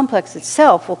psychological complex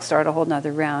itself will start a whole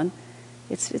nother round.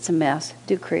 It's a mess.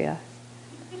 Do Kriya.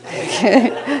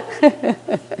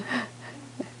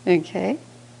 Okay.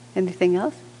 Anything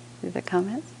else? Any other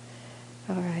comments?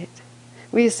 All right.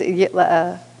 We used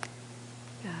to,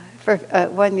 for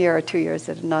 1 year or 2 years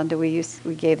at Ananda, we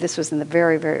gave, this was in the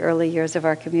very, very early years of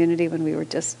our community when we were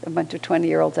just a bunch of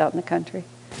 20-year-olds out in the country.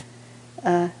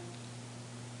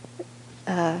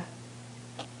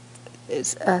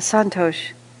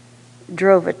 Santosh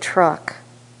drove a truck,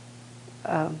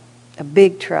 a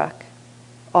big truck,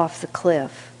 off the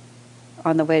cliff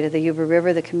on the way to the Yuba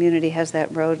River. The community has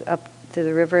that road up to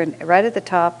the river, and right at the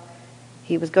top,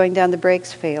 he was going down, the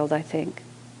brakes failed, I think.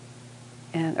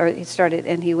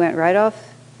 He went right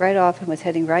off and was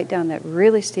heading right down that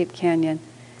really steep canyon,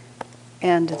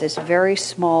 and this very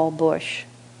small bush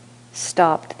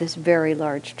stopped this very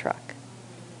large truck.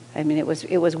 I mean, it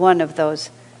was one of those,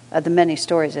 the many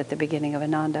stories at the beginning of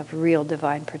Ananda of real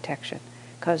divine protection,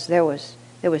 because there was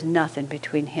nothing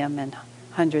between him and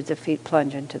hundreds of feet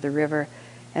plunge into the river,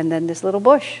 and then this little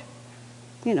bush,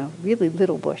 really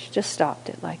little bush, just stopped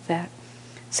it like that.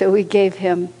 So we gave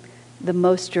him the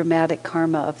most dramatic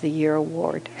Karma of the Year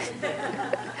award.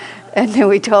 And then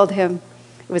we told him,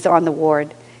 it was on the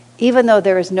ward, even though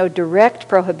there is no direct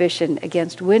prohibition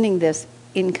against winning this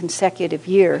in consecutive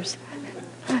years,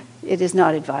 it is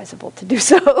not advisable to do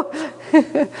so.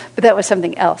 But that was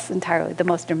something else entirely, the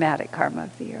most dramatic Karma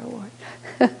of the Year award.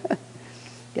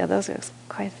 Yeah, those are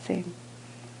quite a thing.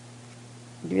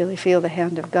 You really feel the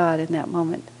hand of God in that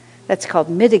moment. That's called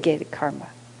mitigated karma,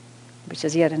 which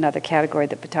is yet another category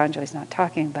that Patanjali is not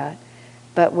talking about,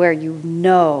 but where you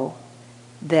know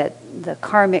that the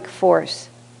karmic force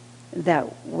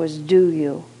that was due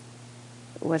you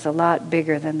was a lot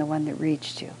bigger than the one that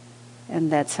reached you,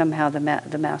 and that somehow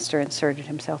the master inserted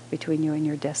himself between you and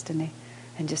your destiny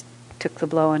and just took the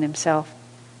blow on himself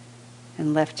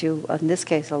and left you, in this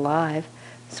case, alive.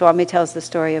 Swami tells the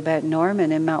story about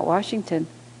Norman in Mount Washington,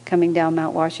 coming down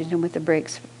Mount Washington with the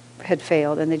brakes had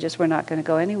failed and they just were not going to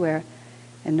go anywhere.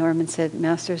 And Norman said,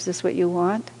 "Master, is this what you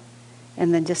want?"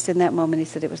 And then just in that moment he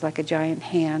said it was like a giant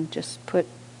hand just put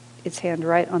its hand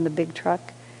right on the big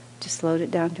truck, just slowed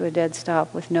it down to a dead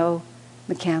stop with no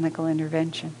mechanical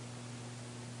intervention.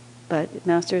 But,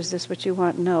 "Master, is this what you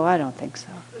want?" "No, I don't think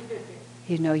so."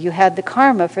 You had the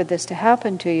karma for this to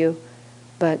happen to you,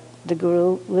 but the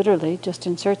Guru literally just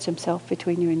inserts himself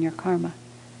between you and your karma.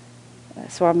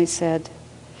 Swami said,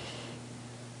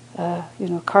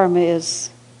 karma is,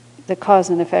 the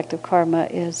cause and effect of karma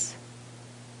is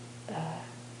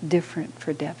different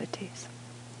for devotees.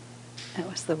 That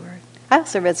was the word. I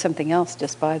also read something else,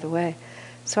 just by the way.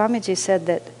 Swamiji said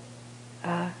that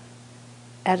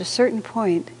at a certain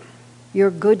point, your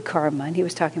good karma, and he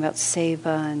was talking about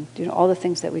seva and all the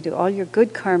things that we do, all your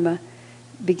good karma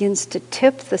begins to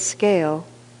tip the scale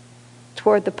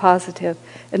toward the positive,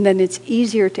 and then it's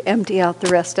easier to empty out the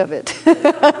rest of it.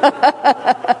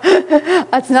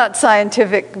 That's not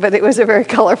scientific, but it was a very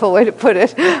colorful way to put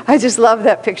it. I just love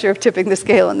that picture of tipping the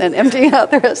scale and then emptying out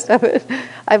the rest of it.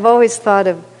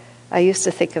 I used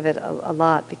to think of it a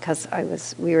lot because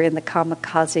we were in the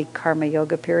kamikaze karma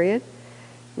yoga period,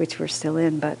 which we're still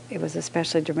in, but it was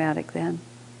especially dramatic then.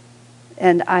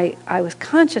 And I was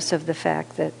conscious of the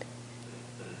fact that,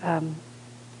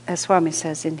 as Swami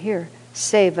says in here,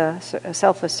 seva,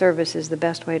 selfless service, is the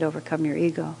best way to overcome your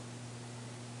ego.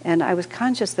 And I was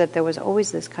conscious that there was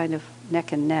always this kind of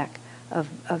neck and neck of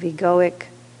egoic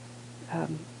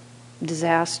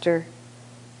disaster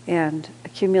and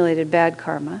accumulated bad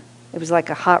karma. It was like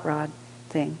a hot rod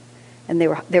thing. And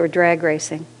they were drag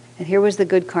racing. And here was the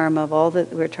good karma of all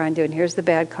that we were trying to do, and here's the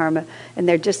bad karma. And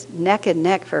they're just neck and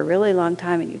neck for a really long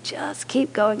time, and you just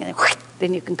keep going, and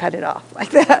then you can cut it off like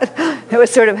that. That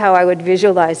was sort of how I would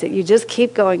visualize it. You just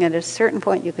keep going, and at a certain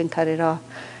point you can cut it off.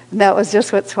 And that was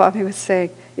just what Swami was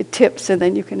saying. It tips, and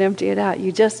then you can empty it out.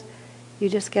 You just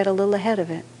get a little ahead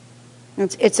of it.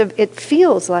 It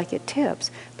feels like it tips.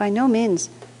 By no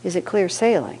means is it clear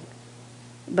sailing.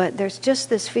 But there's just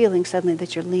this feeling suddenly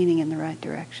that you're leaning in the right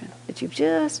direction. That you've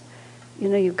just,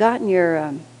 you've gotten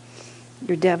your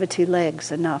devotee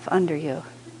legs enough under you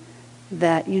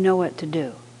that you know what to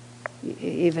do.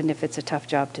 Even if it's a tough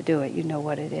job to do it, you know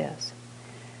what it is.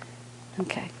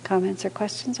 Okay, comments or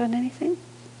questions on anything?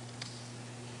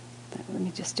 Let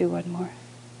me just do one more.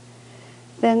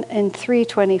 Then in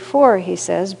 324 he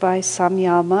says, by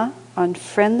samyama, on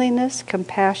friendliness,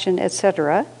 compassion,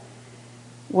 etc.,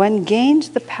 one gains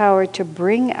the power to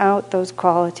bring out those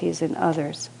qualities in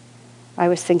others. I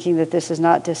was thinking that this is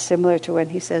not dissimilar to when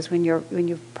he says when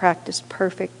you've practiced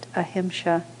perfect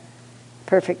ahimsa,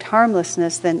 perfect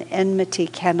harmlessness, then enmity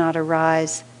cannot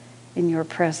arise in your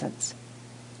presence,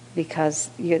 because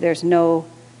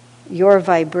your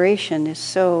vibration is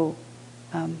so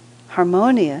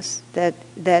harmonious that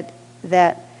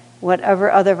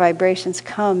whatever other vibrations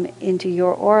come into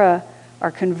your aura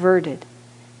are converted.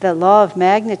 The law of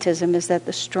magnetism is that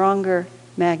the stronger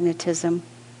magnetism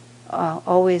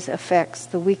always affects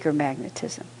the weaker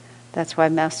magnetism. That's why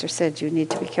Master said you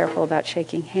need to be careful about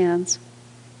shaking hands,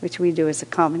 which we do as a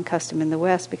common custom in the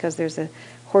West, because there's a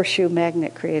horseshoe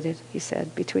magnet created, he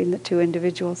said, between the two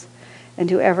individuals. And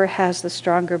whoever has the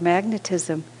stronger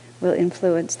magnetism will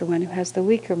influence the one who has the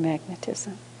weaker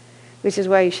magnetism. Which is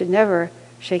why you should never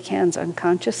shake hands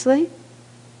unconsciously,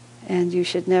 and you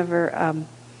should never...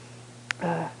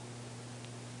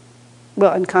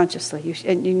 unconsciously. You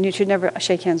should never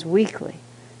shake hands weakly.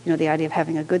 The idea of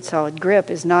having a good solid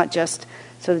grip is not just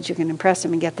so that you can impress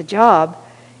them and get the job.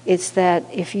 It's that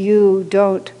if you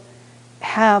don't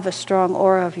have a strong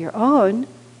aura of your own,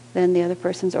 then the other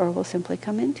person's aura will simply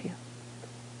come into you.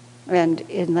 And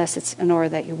unless it's an aura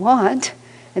that you want,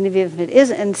 and if it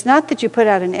isn't, and it's not that you put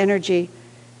out an energy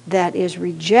that is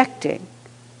rejecting,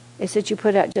 it's that you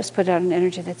put out an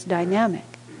energy that's dynamic.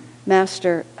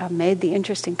 Master made the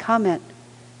interesting comment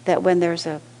that when there's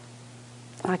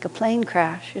like a plane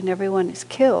crash and everyone is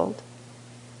killed,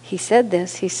 he said,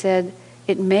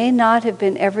 it may not have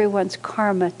been everyone's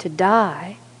karma to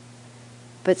die,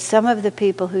 but some of the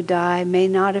people who die may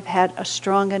not have had a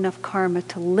strong enough karma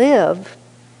to live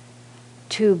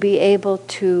to be able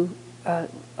to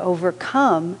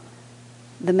overcome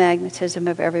the magnetism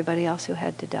of everybody else who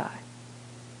had to die.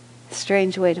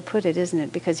 Strange way to put it, isn't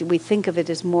it? Because we think of it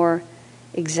as more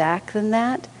exact than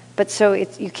that. But so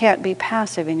you can't be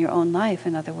passive in your own life.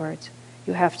 In other words,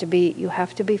 you have to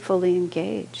be fully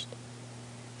engaged.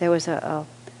 There was a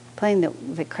plane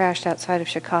that crashed outside of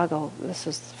Chicago. This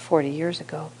was 40 years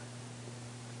ago.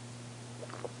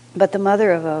 But the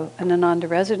mother of an Ananda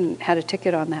resident had a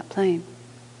ticket on that plane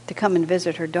to come and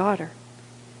visit her daughter.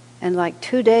 And like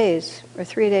 2 days or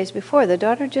 3 days before, the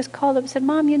daughter just called up and said,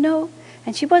 "Mom,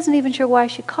 and she wasn't even sure why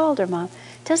she called her, Mom.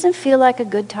 It doesn't feel like a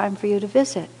good time for you to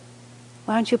visit.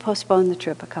 Why don't you postpone the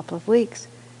trip a couple of weeks?"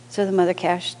 So the mother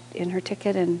cashed in her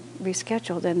ticket and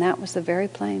rescheduled, and that was the very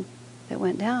plane that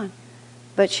went down.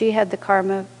 But she had the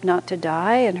karma not to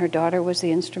die, and her daughter was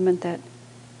the instrument that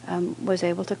was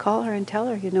able to call her and tell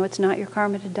her, it's not your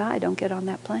karma to die. Don't get on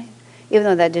that plane.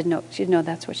 Even though she didn't know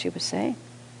that's what she was saying.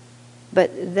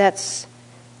 But that's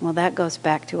Well, that goes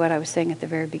back to what I was saying at the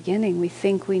very beginning. We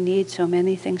think we need so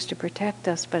many things to protect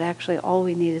us, but actually all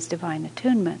we need is divine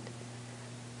attunement.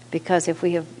 Because if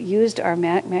we have used our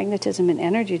magnetism and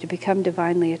energy to become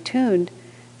divinely attuned,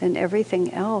 then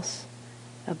everything else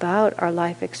about our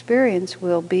life experience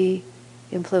will be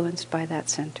influenced by that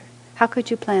center. How could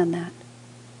you plan that?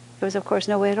 There was, of course,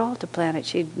 no way at all to plan it.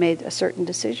 She'd made a certain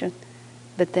decision,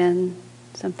 but then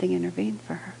something intervened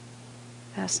for her.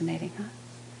 Fascinating, huh?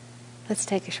 Let's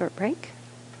take a short break.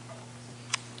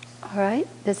 All right.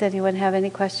 Does anyone have any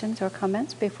questions or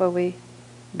comments before we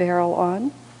barrel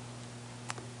on?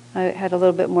 I had a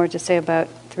little bit more to say about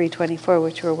 324,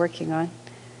 which we're working on.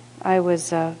 I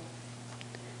was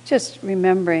just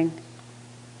remembering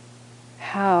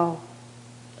how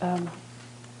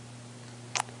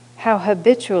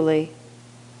habitually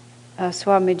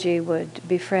Swamiji would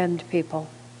befriend people,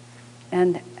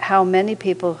 and how many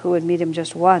people who would meet him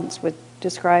just once would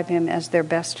describe him as their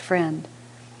best friend,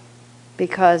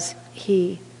 because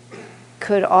he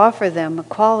could offer them a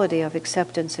quality of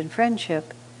acceptance and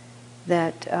friendship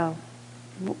that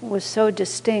was so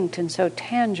distinct and so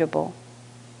tangible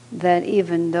that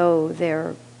even though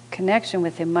their connection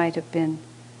with him might have been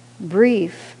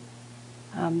brief,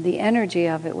 the energy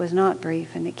of it was not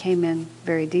brief, and it came in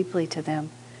very deeply to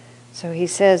them. So he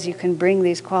says you can bring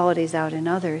these qualities out in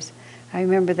others. I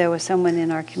remember there was someone in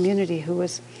our community who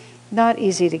was not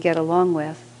easy to get along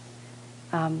with.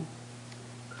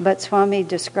 But Swami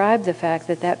described the fact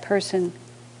that that person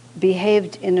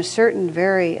behaved in a certain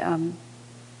very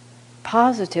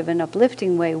positive and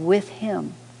uplifting way with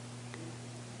him.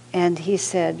 And he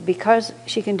said, because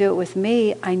she can do it with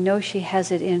me, I know she has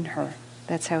it in her.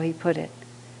 That's how he put it.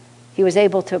 He was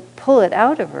able to pull it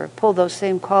out of her, pull those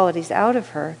same qualities out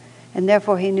of her, and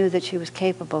therefore he knew that she was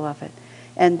capable of it.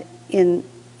 And in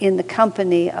the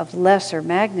company of lesser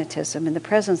magnetism, in the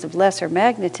presence of lesser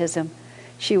magnetism,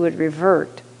 she would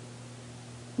revert.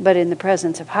 But in the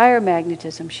presence of higher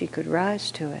magnetism, she could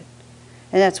rise to it.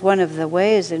 And that's one of the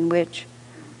ways in which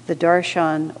the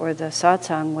darshan or the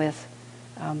satsang with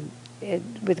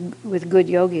good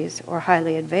yogis or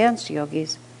highly advanced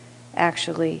yogis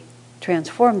actually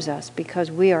transforms us, because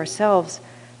we ourselves,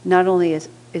 not only is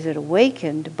it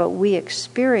awakened, but we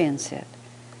experience it.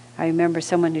 I remember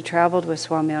someone who traveled with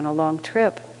Swami on a long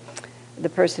trip, the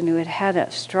person who had a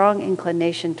strong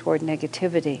inclination toward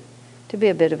negativity, to be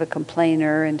a bit of a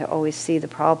complainer and to always see the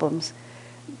problems.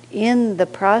 In the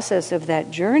process of that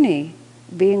journey,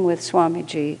 being with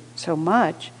Swamiji so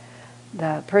much,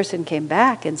 the person came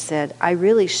back and said, I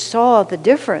really saw the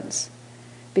difference,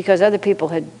 because other people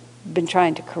had been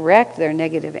trying to correct their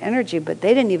negative energy, but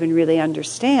they didn't even really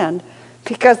understand,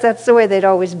 because that's the way they'd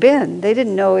always been. They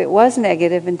didn't know it was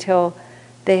negative until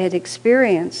they had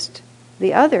experienced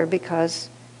the other, because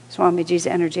Swamiji's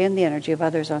energy and the energy of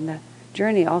others on the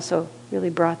journey also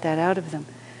really brought that out of them.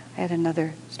 I had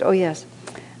another, oh yes.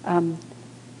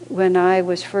 When I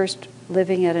was first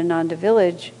living at Ananda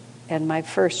Village, and my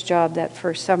first job that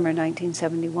first summer,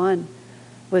 1971,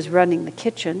 was running the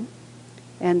kitchen,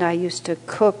 and I used to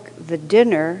cook the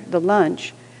dinner, the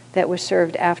lunch, that was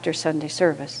served after Sunday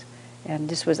service. And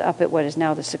this was up at what is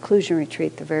now the seclusion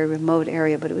retreat, the very remote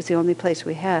area, but it was the only place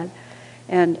we had.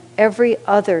 And every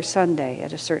other Sunday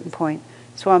at a certain point,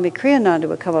 Swami Kriyananda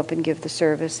would come up and give the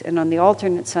service, and on the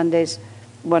alternate Sundays,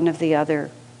 one of the other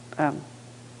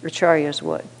acharyas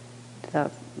would,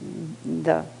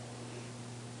 the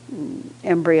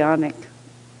embryonic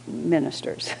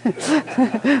ministers.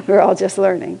 We were all just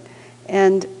learning.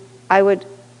 And I would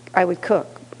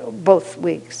cook both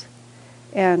weeks.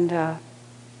 And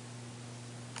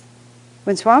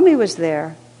when Swami was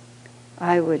there,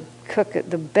 I would cook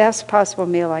the best possible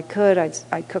meal I could.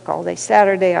 I'd cook all day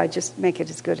Saturday. I'd just make it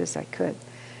as good as I could.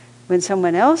 When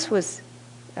someone else was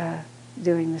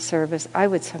doing the service, I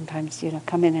would sometimes,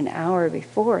 come in an hour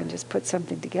before and just put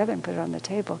something together and put it on the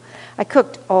table. I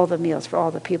cooked all the meals for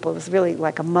all the people. It was really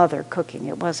like a mother cooking.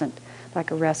 It wasn't like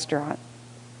a restaurant.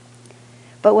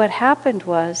 But what happened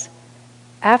was,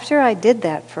 after I did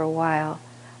that for a while,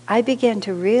 I began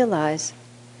to realize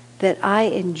that I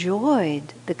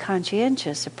enjoyed the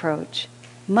conscientious approach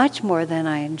much more than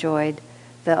I enjoyed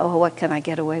the, what can I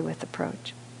get away with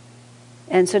approach.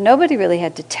 And so nobody really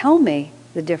had to tell me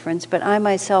the difference, but I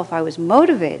myself, I was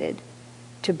motivated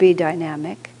to be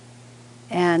dynamic,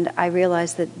 and I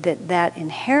realized that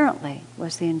inherently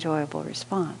was the enjoyable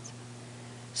response.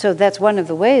 So that's one of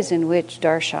the ways in which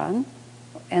darshan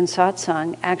and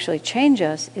satsang actually change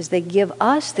us, is they give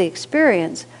us the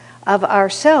experience of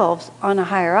ourselves on a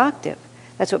higher octave.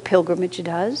 That's what pilgrimage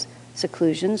does.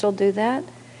 Seclusions will do that.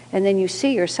 And then you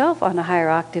see yourself on a higher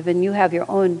octave, and you have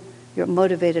your own, you're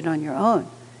motivated on your own.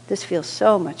 this feels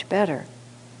so much better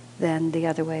than the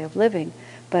other way of living.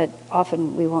 But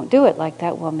often we won't do it, like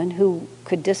that woman who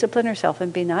could discipline herself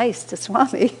and be nice to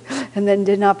Swami and then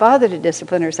did not bother to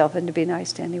discipline herself and to be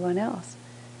nice to anyone else.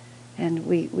 And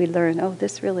we learn, oh,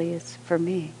 this really is for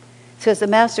me. So as the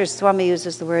Master Swami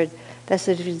uses the word,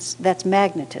 that's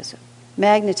magnetism.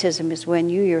 Magnetism is when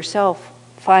you yourself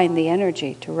find the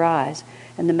energy to rise.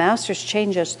 And the Masters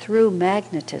change us through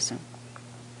magnetism,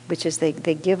 which is they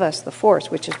give us the force,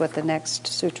 which is what the next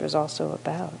sutra is also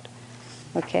about.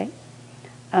 Okay?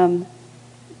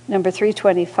 Number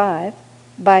 325,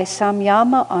 by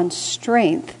samyama on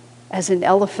strength, as in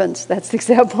elephants, that's the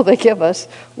example they give us.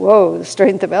 Whoa, the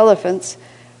strength of elephants.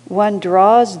 One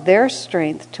draws their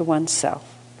strength to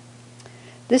oneself.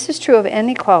 This is true of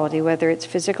any quality, whether it's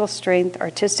physical strength,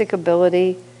 artistic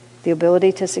ability, the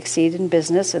ability to succeed in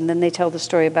business. And then they tell the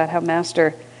story about how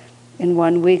Master, in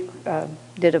 1 week,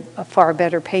 did a far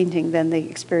better painting than the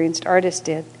experienced artist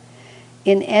did.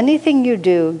 In anything you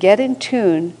do, get in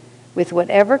tune with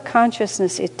whatever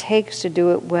consciousness it takes to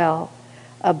do it well.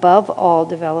 Above all,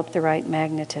 develop the right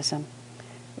magnetism.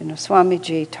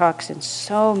 Swamiji talks in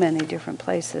so many different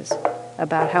places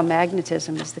about how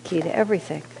magnetism is the key to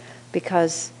everything,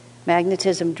 because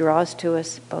magnetism draws to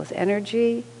us both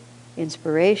energy,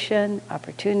 inspiration,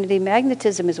 opportunity.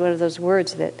 Magnetism is one of those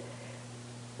words that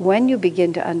when you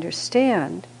begin to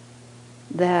understand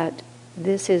that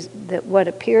that what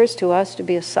appears to us to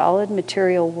be a solid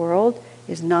material world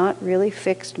is not really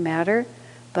fixed matter,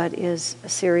 but is a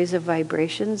series of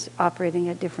vibrations operating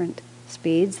at different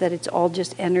speeds, that it's all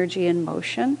just energy in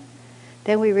motion,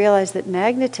 then we realize that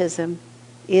magnetism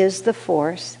is the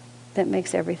force that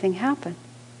makes everything happen.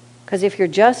 Because if you're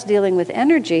just dealing with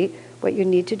energy, what you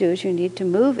need to do is you need to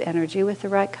move energy with the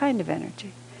right kind of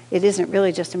energy. It isn't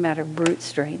really just a matter of brute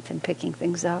strength and picking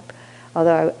things up.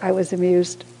 Although I was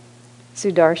amused,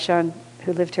 Sudarshan,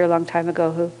 who lived here a long time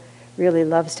ago, who really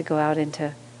loves to go out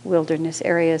into wilderness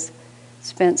areas,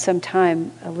 spent some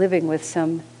time living with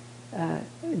some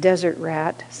desert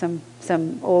rat, some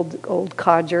old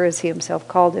codger, as he himself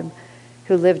called him,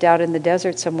 who lived out in the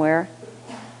desert somewhere.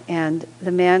 And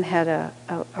the man had a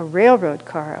railroad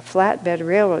car, a flatbed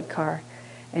railroad car,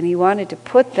 and he wanted to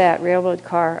put that railroad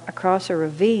car across a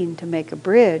ravine to make a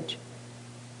bridge.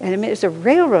 And it was a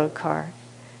railroad car.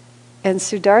 And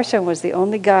Sudarshan was the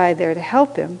only guy there to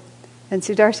help him. And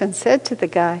Sudarshan said to the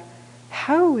guy,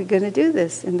 "How are we going to do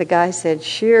this?" And the guy said,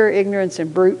 "Sheer ignorance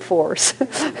and brute force."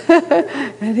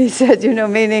 And he said,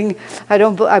 meaning,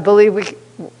 I believe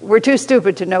we're too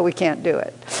stupid to know we can't do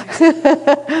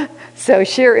it. So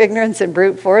sheer ignorance and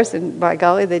brute force, and by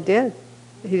golly, they did.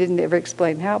 He didn't ever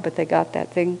explain how, but they got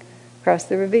that thing across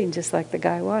the ravine just like the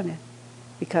guy wanted,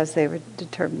 because they were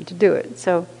determined to do it.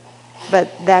 So,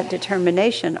 but that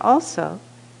determination also,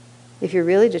 if you're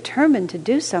really determined to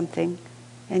do something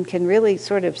and can really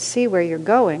sort of see where you're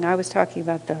going. I was talking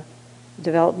about the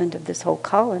development of this whole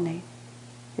colony.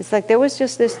 It's like there was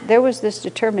this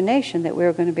determination that we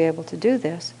were going to be able to do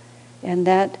this, and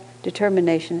that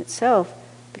determination itself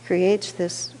creates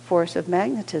this force of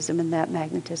magnetism, and that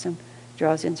magnetism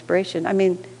draws inspiration. I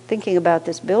mean, thinking about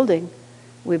this building,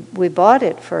 we bought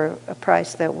it for a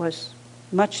price that was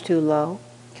much too low,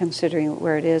 considering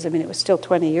where it is. I mean, it was still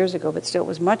 20 years ago, but still it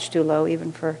was much too low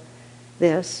even for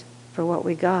this, for what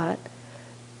we got.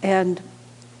 And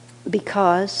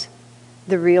because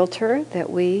the realtor that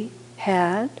we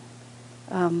had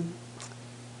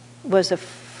was a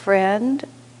friend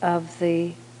of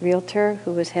the realtor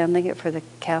who was handling it for the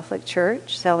Catholic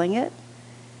Church, selling it.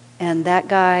 And that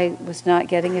guy was not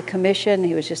getting a commission.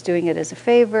 He was just doing it as a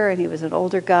favor, and he was an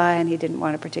older guy, and he didn't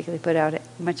want to particularly put out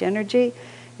much energy.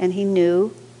 And he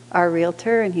knew our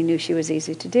realtor, and he knew she was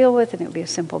easy to deal with, and it would be a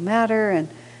simple matter, and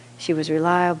she was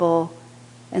reliable.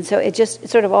 And so it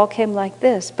sort of all came like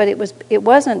this. But it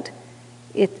wasn't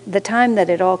the time that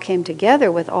it all came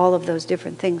together with all of those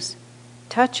different things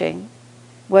touching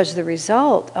was the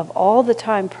result of all the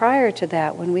time prior to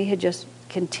that, when we had just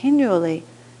continually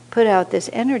put out this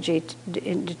energy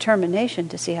and determination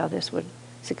to see how this would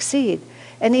succeed.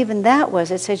 And even that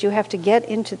it says you have to get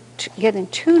in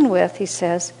tune with, he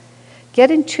says,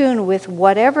 get in tune with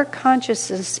whatever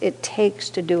consciousness it takes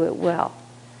to do it well.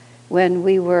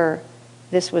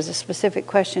 This was a specific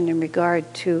question in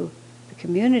regard to the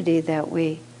community that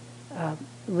we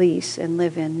lease and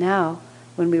live in now,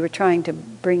 when we were trying to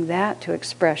bring that to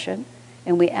expression,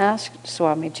 and we asked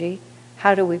Swamiji,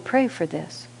 how do we pray for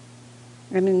this?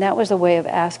 I mean, that was a way of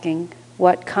asking,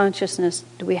 what consciousness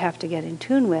do we have to get in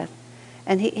tune with?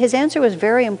 And his answer was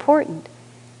very important.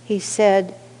 He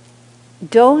said,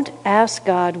 don't ask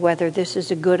God whether this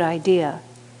is a good idea.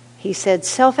 he said,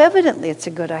 self-evidently it's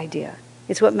a good idea.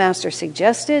 It's what Master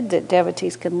suggested, that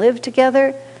devotees can live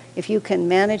together. If you can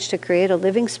manage to create a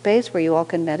living space where you all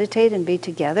can meditate and be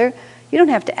together, you don't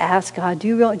have to ask God, do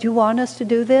you want us to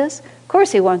do this? Of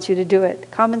course he wants you to do it.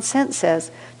 Common sense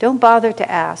says, don't bother to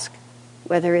ask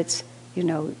whether it's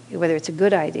a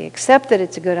good idea. Accept that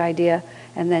it's a good idea,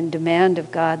 and then demand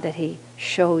of God that he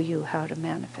show you how to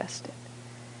manifest it.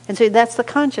 And so that's the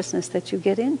consciousness that you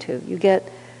get into.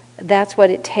 That's what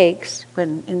it takes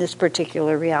when in this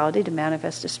particular reality to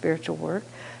manifest a spiritual work.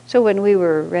 So when we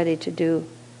were ready to do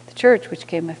the church, which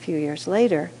came a few years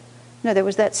later, there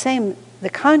was that same, the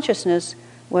consciousness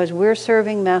was we're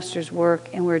serving Master's work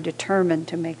and we're determined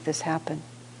to make this happen.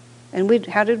 And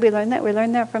how did we learn that? We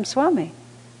learned that from Swami,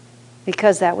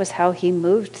 because that was how he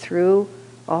moved through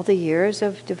all the years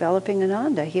of developing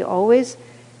Ananda. He always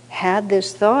had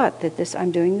this thought that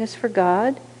I'm doing this for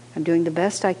God, I'm doing the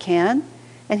best I can.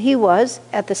 And he was,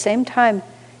 at the same time,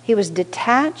 he was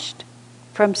detached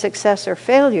from success or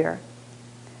failure,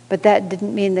 but that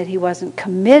didn't mean that he wasn't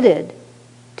committed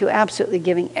to absolutely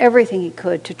giving everything he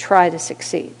could to try to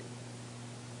succeed.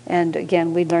 And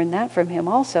again, we learned that from him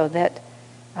also, that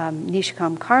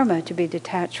nishkam karma, to be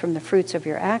detached from the fruits of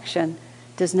your action,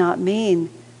 does not mean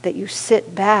that you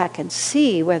sit back and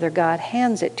see whether God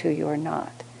hands it to you or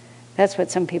not. That's what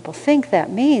some people think that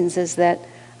means, is that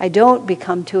I don't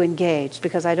become too engaged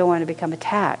because I don't want to become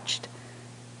attached.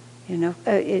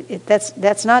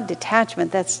 That's not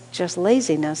detachment, that's just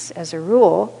laziness as a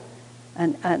rule,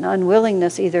 an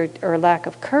unwillingness either, or a lack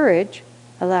of courage,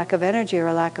 a lack of energy or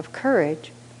a lack of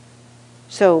courage.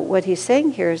 So what he's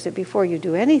saying here is that before you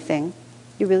do anything,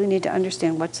 you really need to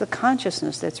understand what's the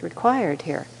consciousness that's required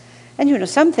here. And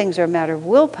some things are a matter of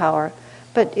willpower,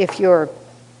 but if you're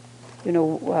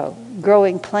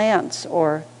growing plants,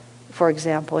 or for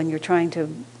example, and you're trying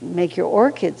to make your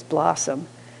orchids blossom,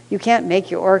 you can't make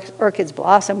your orchids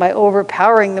blossom by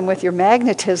overpowering them with your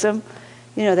magnetism.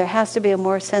 There has to be a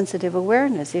more sensitive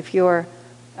awareness. If you're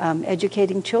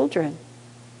educating children,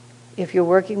 if you're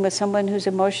working with someone who's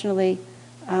emotionally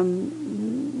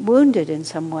wounded in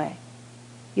some way,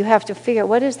 you have to figure out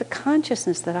what is the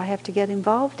consciousness that I have to get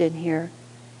involved in here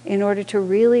in order to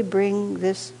really bring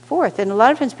this forth. And a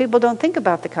lot of times people don't think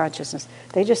about the consciousness.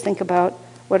 They just think about,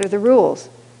 what are the rules?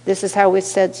 This is how it's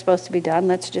supposed to be done.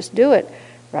 Let's just do it.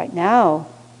 Right now,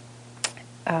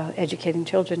 educating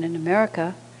children in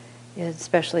America,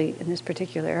 especially in this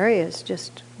particular area, is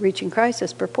just reaching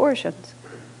crisis proportions.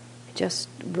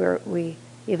 We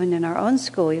even in our own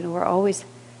school, we're always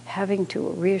having to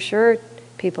reassure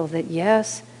people that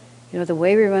yes, the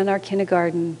way we run our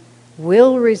kindergarten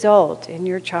will result in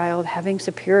your child having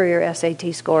superior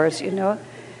SAT scores,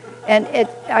 And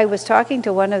I was talking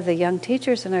to one of the young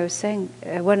teachers, and I was saying,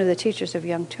 one of the teachers of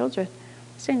young children,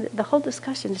 saying that the whole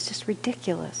discussion is just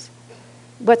ridiculous.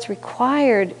 What's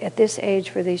required at this age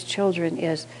for these children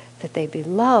is that they be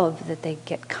loved, that they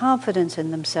get confidence in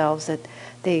themselves, that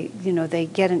they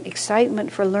get an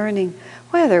excitement for learning,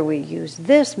 whether we use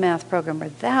this math program or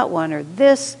that one or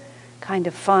this kind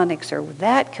of phonics or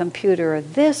that computer or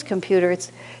this computer.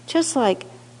 It's just like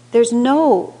there's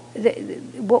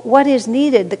what is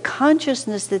needed, the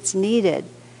consciousness that's needed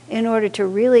in order to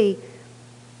really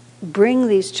bring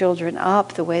these children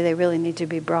up the way they really need to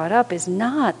be brought up is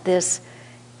not this,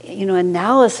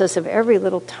 analysis of every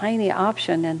little tiny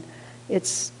option. And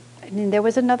there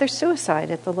was another suicide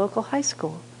at the local high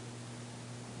school.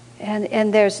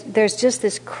 And there's just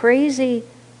this crazy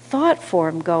thought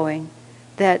form going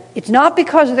that it's not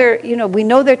because we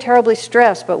know they're terribly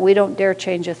stressed, but we don't dare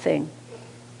change a thing.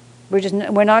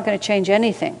 We're not going to change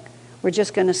anything. We're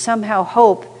just going to somehow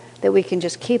hope that we can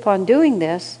just keep on doing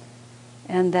this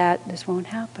and that this won't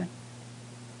happen.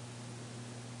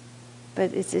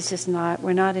 But it's just not,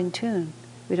 we're not in tune.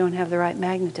 We don't have the right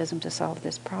magnetism to solve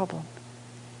this problem.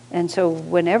 And so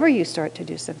whenever you start to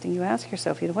do something, you ask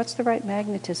yourself, what's the right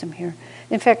magnetism here?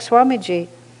 In fact, Swamiji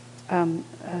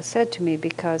said to me,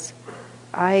 because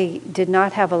I did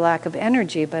not have a lack of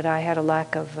energy, but I had a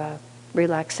lack of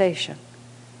relaxation.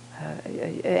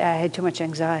 I had too much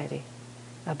anxiety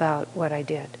about what I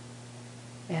did.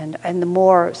 And the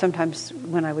more, sometimes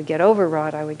when I would get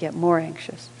overwrought, I would get more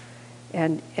anxious.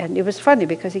 And it was funny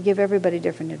because he gave everybody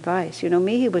different advice.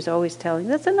 Me, he was always telling,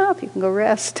 that's enough, you can go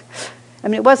rest. I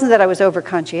mean, it wasn't that I was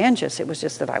over-conscientious, it was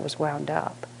just that I was wound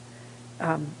up.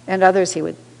 And others, he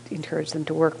would encourage them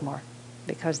to work more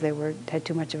because they had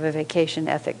too much of a vacation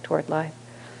ethic toward life.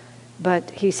 But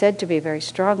he said to me very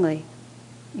strongly,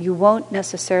 you won't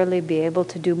necessarily be able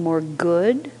to do more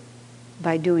good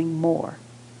by doing more.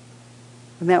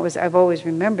 And I've always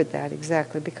remembered that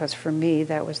exactly, because for me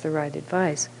that was the right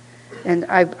advice. And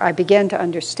I began to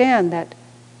understand that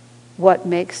what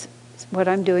makes what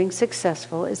I'm doing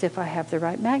successful is if I have the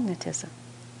right magnetism.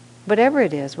 Whatever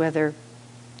it is, whether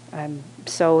I'm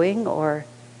sewing or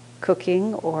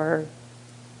cooking or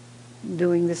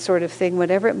doing this sort of thing,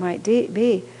 whatever it might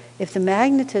be, if the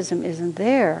magnetism isn't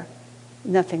there,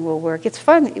 nothing will work. It's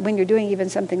fun when you're doing even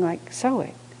something like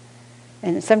sewing.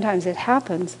 And sometimes it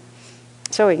happens.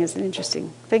 Sewing is an interesting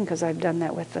thing because I've done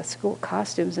that with the school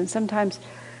costumes. And sometimes,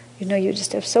 you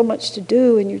just have so much to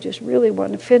do and you just really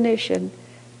want to finish. And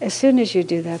as soon as you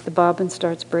do that, the bobbin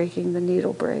starts breaking, the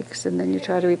needle breaks. And then you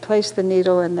try to replace the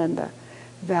needle and then the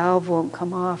valve won't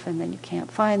come off. And then you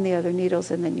can't find the other needles.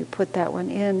 And then you put that one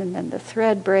in and then the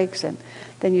thread breaks. And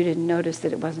then you didn't notice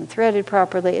that it wasn't threaded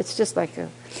properly. It's just like a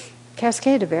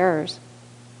cascade of errors.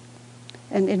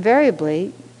 And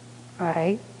invariably,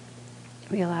 I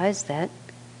realize that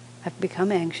I've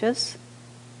become anxious,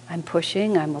 I'm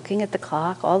pushing, I'm looking at the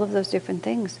clock, all of those different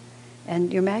things.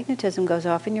 And your magnetism goes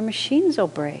off and your machines will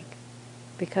break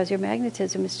because your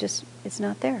magnetism is just, it's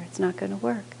not there. It's not going to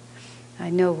work. I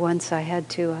know once I had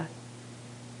to,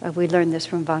 we learned this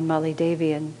from Vanmali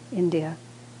Devi in India.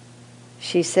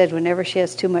 She said whenever she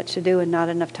has too much to do and not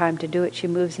enough time to do it, she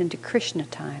moves into Krishna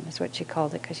time, is what she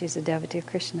called it, because she's a devotee of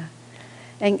Krishna.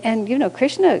 And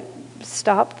Krishna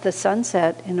stopped the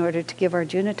sunset in order to give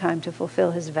Arjuna time to fulfill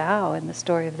his vow in the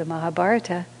story of the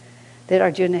Mahabharata, that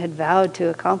Arjuna had vowed to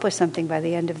accomplish something by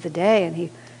the end of the day, and he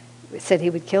said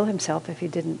he would kill himself if he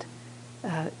didn't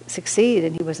succeed,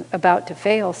 and he was about to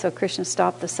fail, so Krishna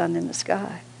stopped the sun in the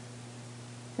sky.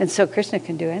 And so Krishna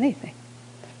can do anything.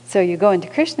 So you go into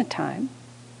Krishna time,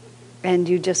 and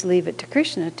you just leave it to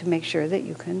Krishna to make sure that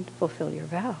you can fulfill your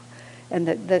vow. And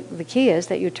the key is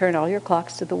that you turn all your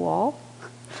clocks to the wall,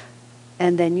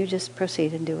 and then you just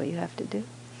proceed and do what you have to do.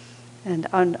 And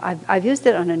I've used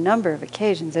it on a number of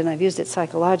occasions, and I've used it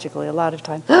psychologically a lot of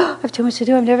times. I have too much to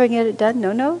do, I'm never going to get it done.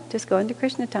 No, just go into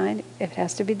Krishna time. If it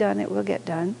has to be done, it will get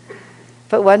done.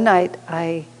 But one night,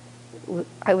 I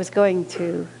was going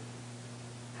to,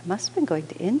 I must have been going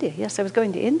to India. Yes, I was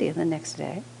going to India the next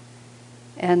day.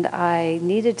 And I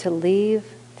needed to leave.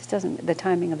 The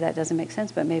timing of that doesn't make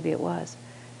sense, but maybe it was.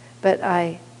 But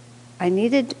I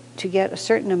needed to get a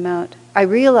certain amount. I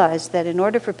realized that in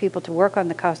order for people to work on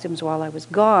the costumes while I was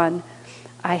gone,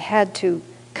 I had to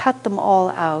cut them all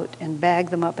out and bag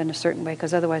them up in a certain way,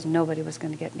 because otherwise nobody was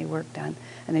going to get any work done,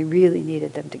 and I really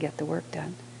needed them to get the work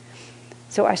done.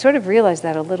 So I sort of realized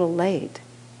that a little late.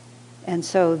 And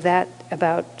so that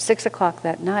about 6 o'clock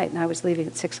that night, and I was leaving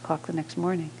at 6 o'clock the next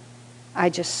morning, I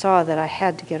just saw that I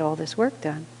had to get all this work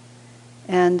done.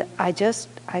 And I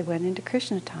went into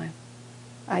Krishna time.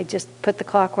 I just put the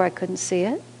clock where I couldn't see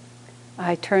it.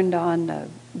 I turned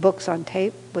on books on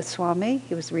tape with Swami.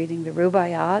 He was reading the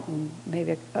Rubaiyat and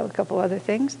maybe a couple other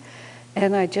things.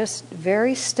 And I just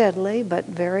very steadily but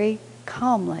very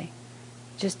calmly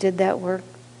just did that work.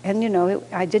 And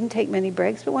I didn't take many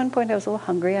breaks, but at one point I was a little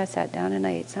hungry. I sat down and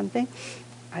I ate something.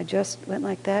 I just went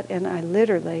like that, and I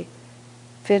literally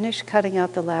finished cutting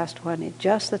out the last one at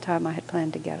just the time I had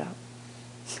planned to get up.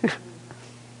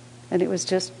 And it was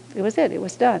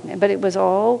done. But it was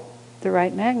all the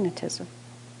right magnetism.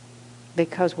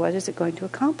 Because what is it going to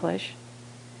accomplish?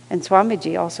 And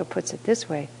Swamiji also puts it this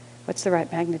way: what's the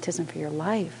right magnetism for your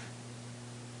life?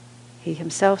 He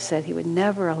himself said he would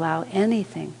never allow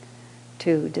anything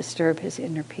to disturb his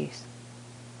inner peace.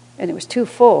 And it was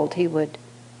twofold. He would,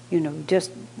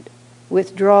 just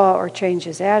withdraw or change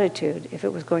his attitude if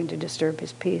it was going to disturb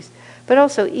his peace. But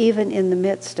also, even in the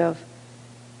midst of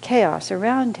chaos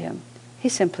around him, he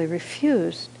simply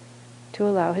refused to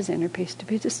allow his inner peace to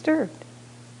be disturbed.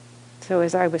 So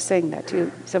as I was saying that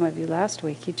to some of you last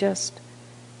week, he just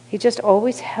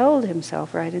always held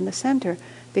himself right in the center,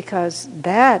 because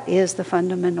that is the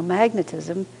fundamental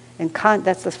magnetism, and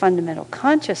that's the fundamental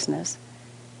consciousness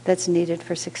that's needed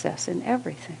for success in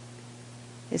everything.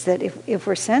 Is that if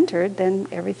we're centered, then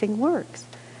everything works.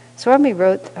 Swami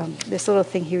wrote this little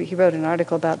thing. He wrote an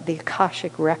article about the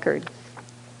Akashic record.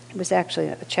 It was actually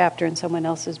a chapter in someone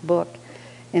else's book,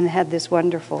 and it had this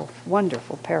wonderful,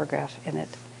 wonderful paragraph in it.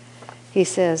 He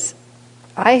says,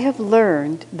 "I have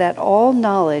learned that all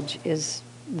knowledge is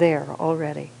there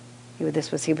already." He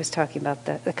was talking about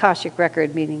the Akashic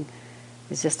record, meaning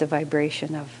it's just a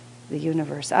vibration of the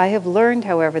universe. "I have learned,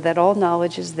 however, that all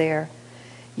knowledge is there.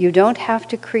 You don't have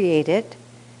to create it.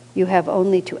 You have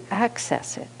only to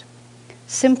access it.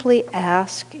 Simply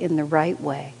ask in the right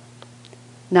way.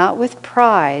 Not with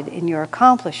pride in your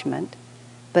accomplishment,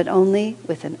 but only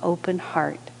with an open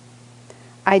heart.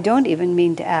 I don't even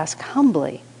mean to ask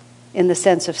humbly, in the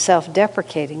sense of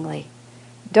self-deprecatingly.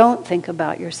 Don't think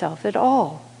about yourself at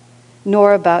all.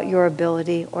 nor about your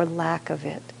ability or lack of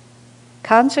it.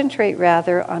 Concentrate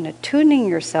rather on attuning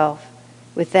yourself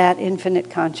with that infinite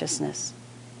consciousness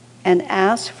and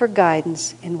ask for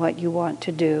guidance in what you want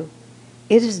to do.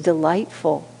 It is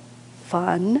delightful,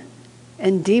 fun,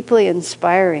 and deeply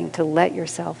inspiring to let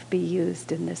yourself be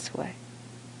used in this way.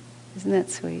 Isn't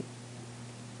that sweet?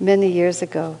 Many years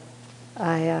ago,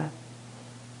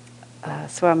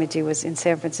 Swamiji was in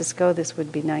San Francisco. This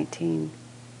would be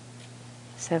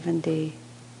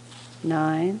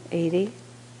 1979, 80.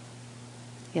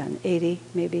 Yeah, 80,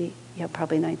 maybe. Yeah,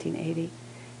 probably 1980.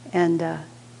 And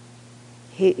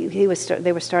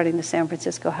they were starting the San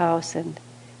Francisco house, and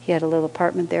he had a little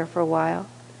apartment there for a while.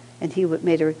 And he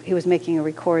was making a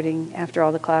recording after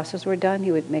all the classes were done.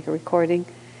 He would make a recording.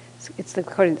 It's the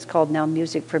recording that's called now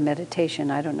Music for Meditation.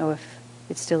 I don't know if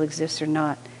it still exists or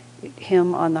not.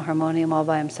 Him on the harmonium all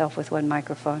by himself with one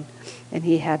microphone, and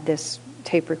he had this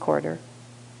tape recorder,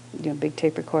 big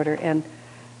tape recorder, and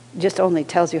just only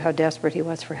tells you how desperate he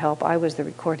was for help. I was the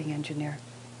recording engineer,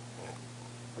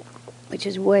 which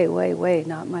is way, way, way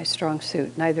not my strong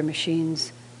suit. Neither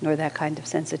machines nor that kind of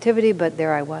sensitivity, but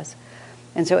there I was.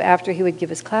 And so after he would give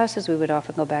his classes, we would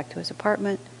often go back to his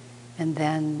apartment, and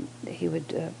then he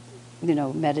would,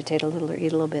 meditate a little or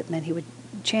eat a little bit, and then he would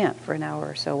chant for an hour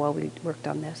or so while we worked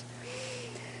on this.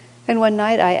 And one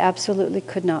night I absolutely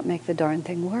could not make the darn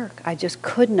thing work. I just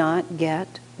could not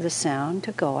get the sound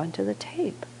to go onto the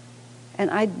tape. And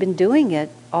I'd been doing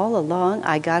it all along.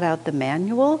 I got out the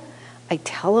manual. I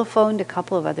telephoned a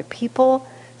couple of other people.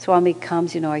 Swami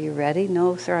comes, are you ready?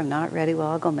 No, sir, I'm not ready. Well,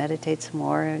 I'll go meditate some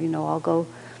more. I'll go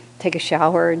take a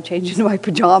shower and change into my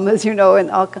pajamas,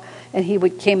 and he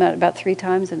came out about 3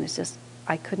 times, and it's just,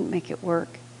 I couldn't make it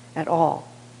work at all,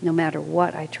 no matter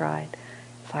what I tried.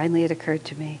 Finally, it occurred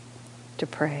to me to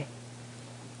pray,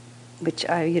 which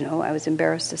I was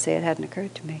embarrassed to say it hadn't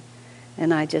occurred to me.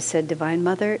 And I just said, Divine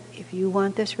Mother, if you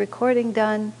want this recording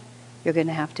done, you're going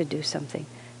to have to do something.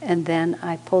 And then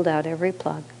I pulled out every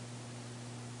plug.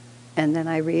 And then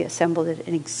I reassembled it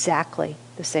in exactly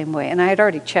the same way. And I had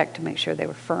already checked to make sure they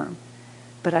were firm.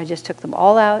 But I just took them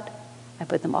all out. I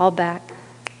put them all back.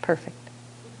 Perfect.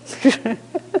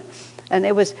 And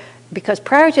it was because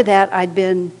prior to that, I'd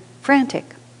been frantic.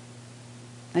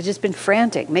 I'd just been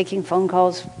frantic, making phone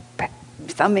calls,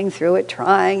 thumbing through it,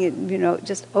 trying,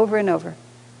 just over and over.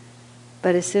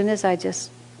 But as soon as I just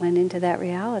went into that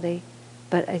reality,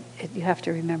 you have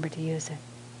to remember to use it.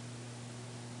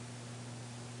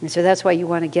 And so that's why you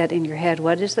want to get in your head,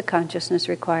 what is the consciousness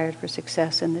required for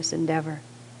success in this endeavor?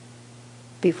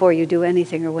 Before you do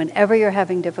anything, or whenever you're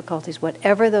having difficulties,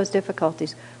 whatever those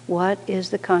difficulties, what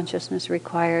is the consciousness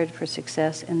required for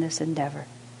success in this endeavor?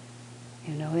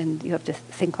 And you have to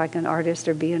think like an artist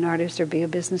or be a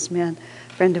businessman.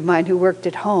 A friend of mine who worked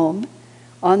at home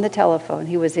on the telephone,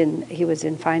 he was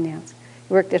in finance.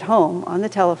 He worked at home on the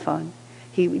telephone.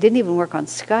 He didn't even work on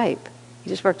Skype. He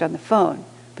just worked on the phone.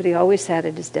 But he always sat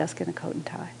at his desk in a coat and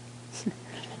tie.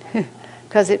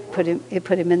 Because it put him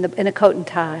in a coat and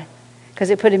tie. Because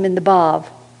it put him in the bob.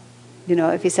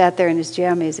 If he sat there in his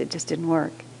jammies, it just didn't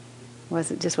work.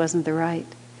 It just wasn't the right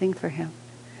thing for him.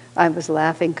 I was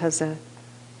laughing because a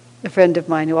friend of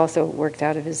mine who also worked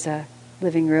out of his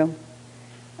living room,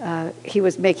 he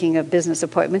was making a business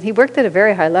appointment. He worked at a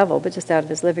very high level, but just out of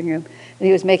his living room. And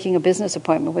he was making a business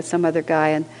appointment with some other guy,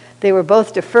 and they were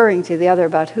both deferring to the other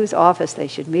about whose office they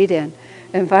should meet in.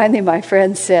 And finally my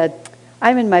friend said,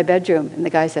 I'm in my bedroom. And the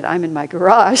guy said, I'm in my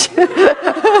garage.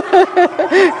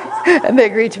 And they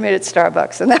agreed to meet at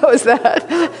Starbucks, and that was that.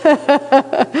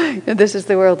 And this is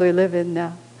the world we live in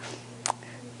now.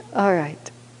 All right.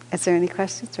 Is there any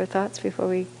questions or thoughts before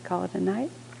we call it a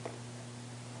night?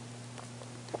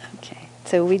 Okay.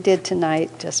 So we did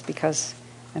tonight, just because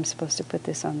I'm supposed to put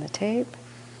this on the tape.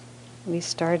 We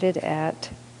started at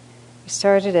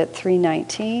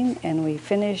 3:19 and we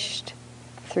finished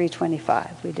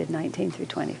 3:25. We did 19 through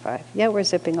 25. Yeah, we're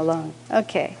zipping along.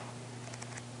 Okay.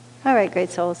 All right, great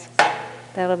souls.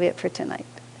 That'll be it for tonight.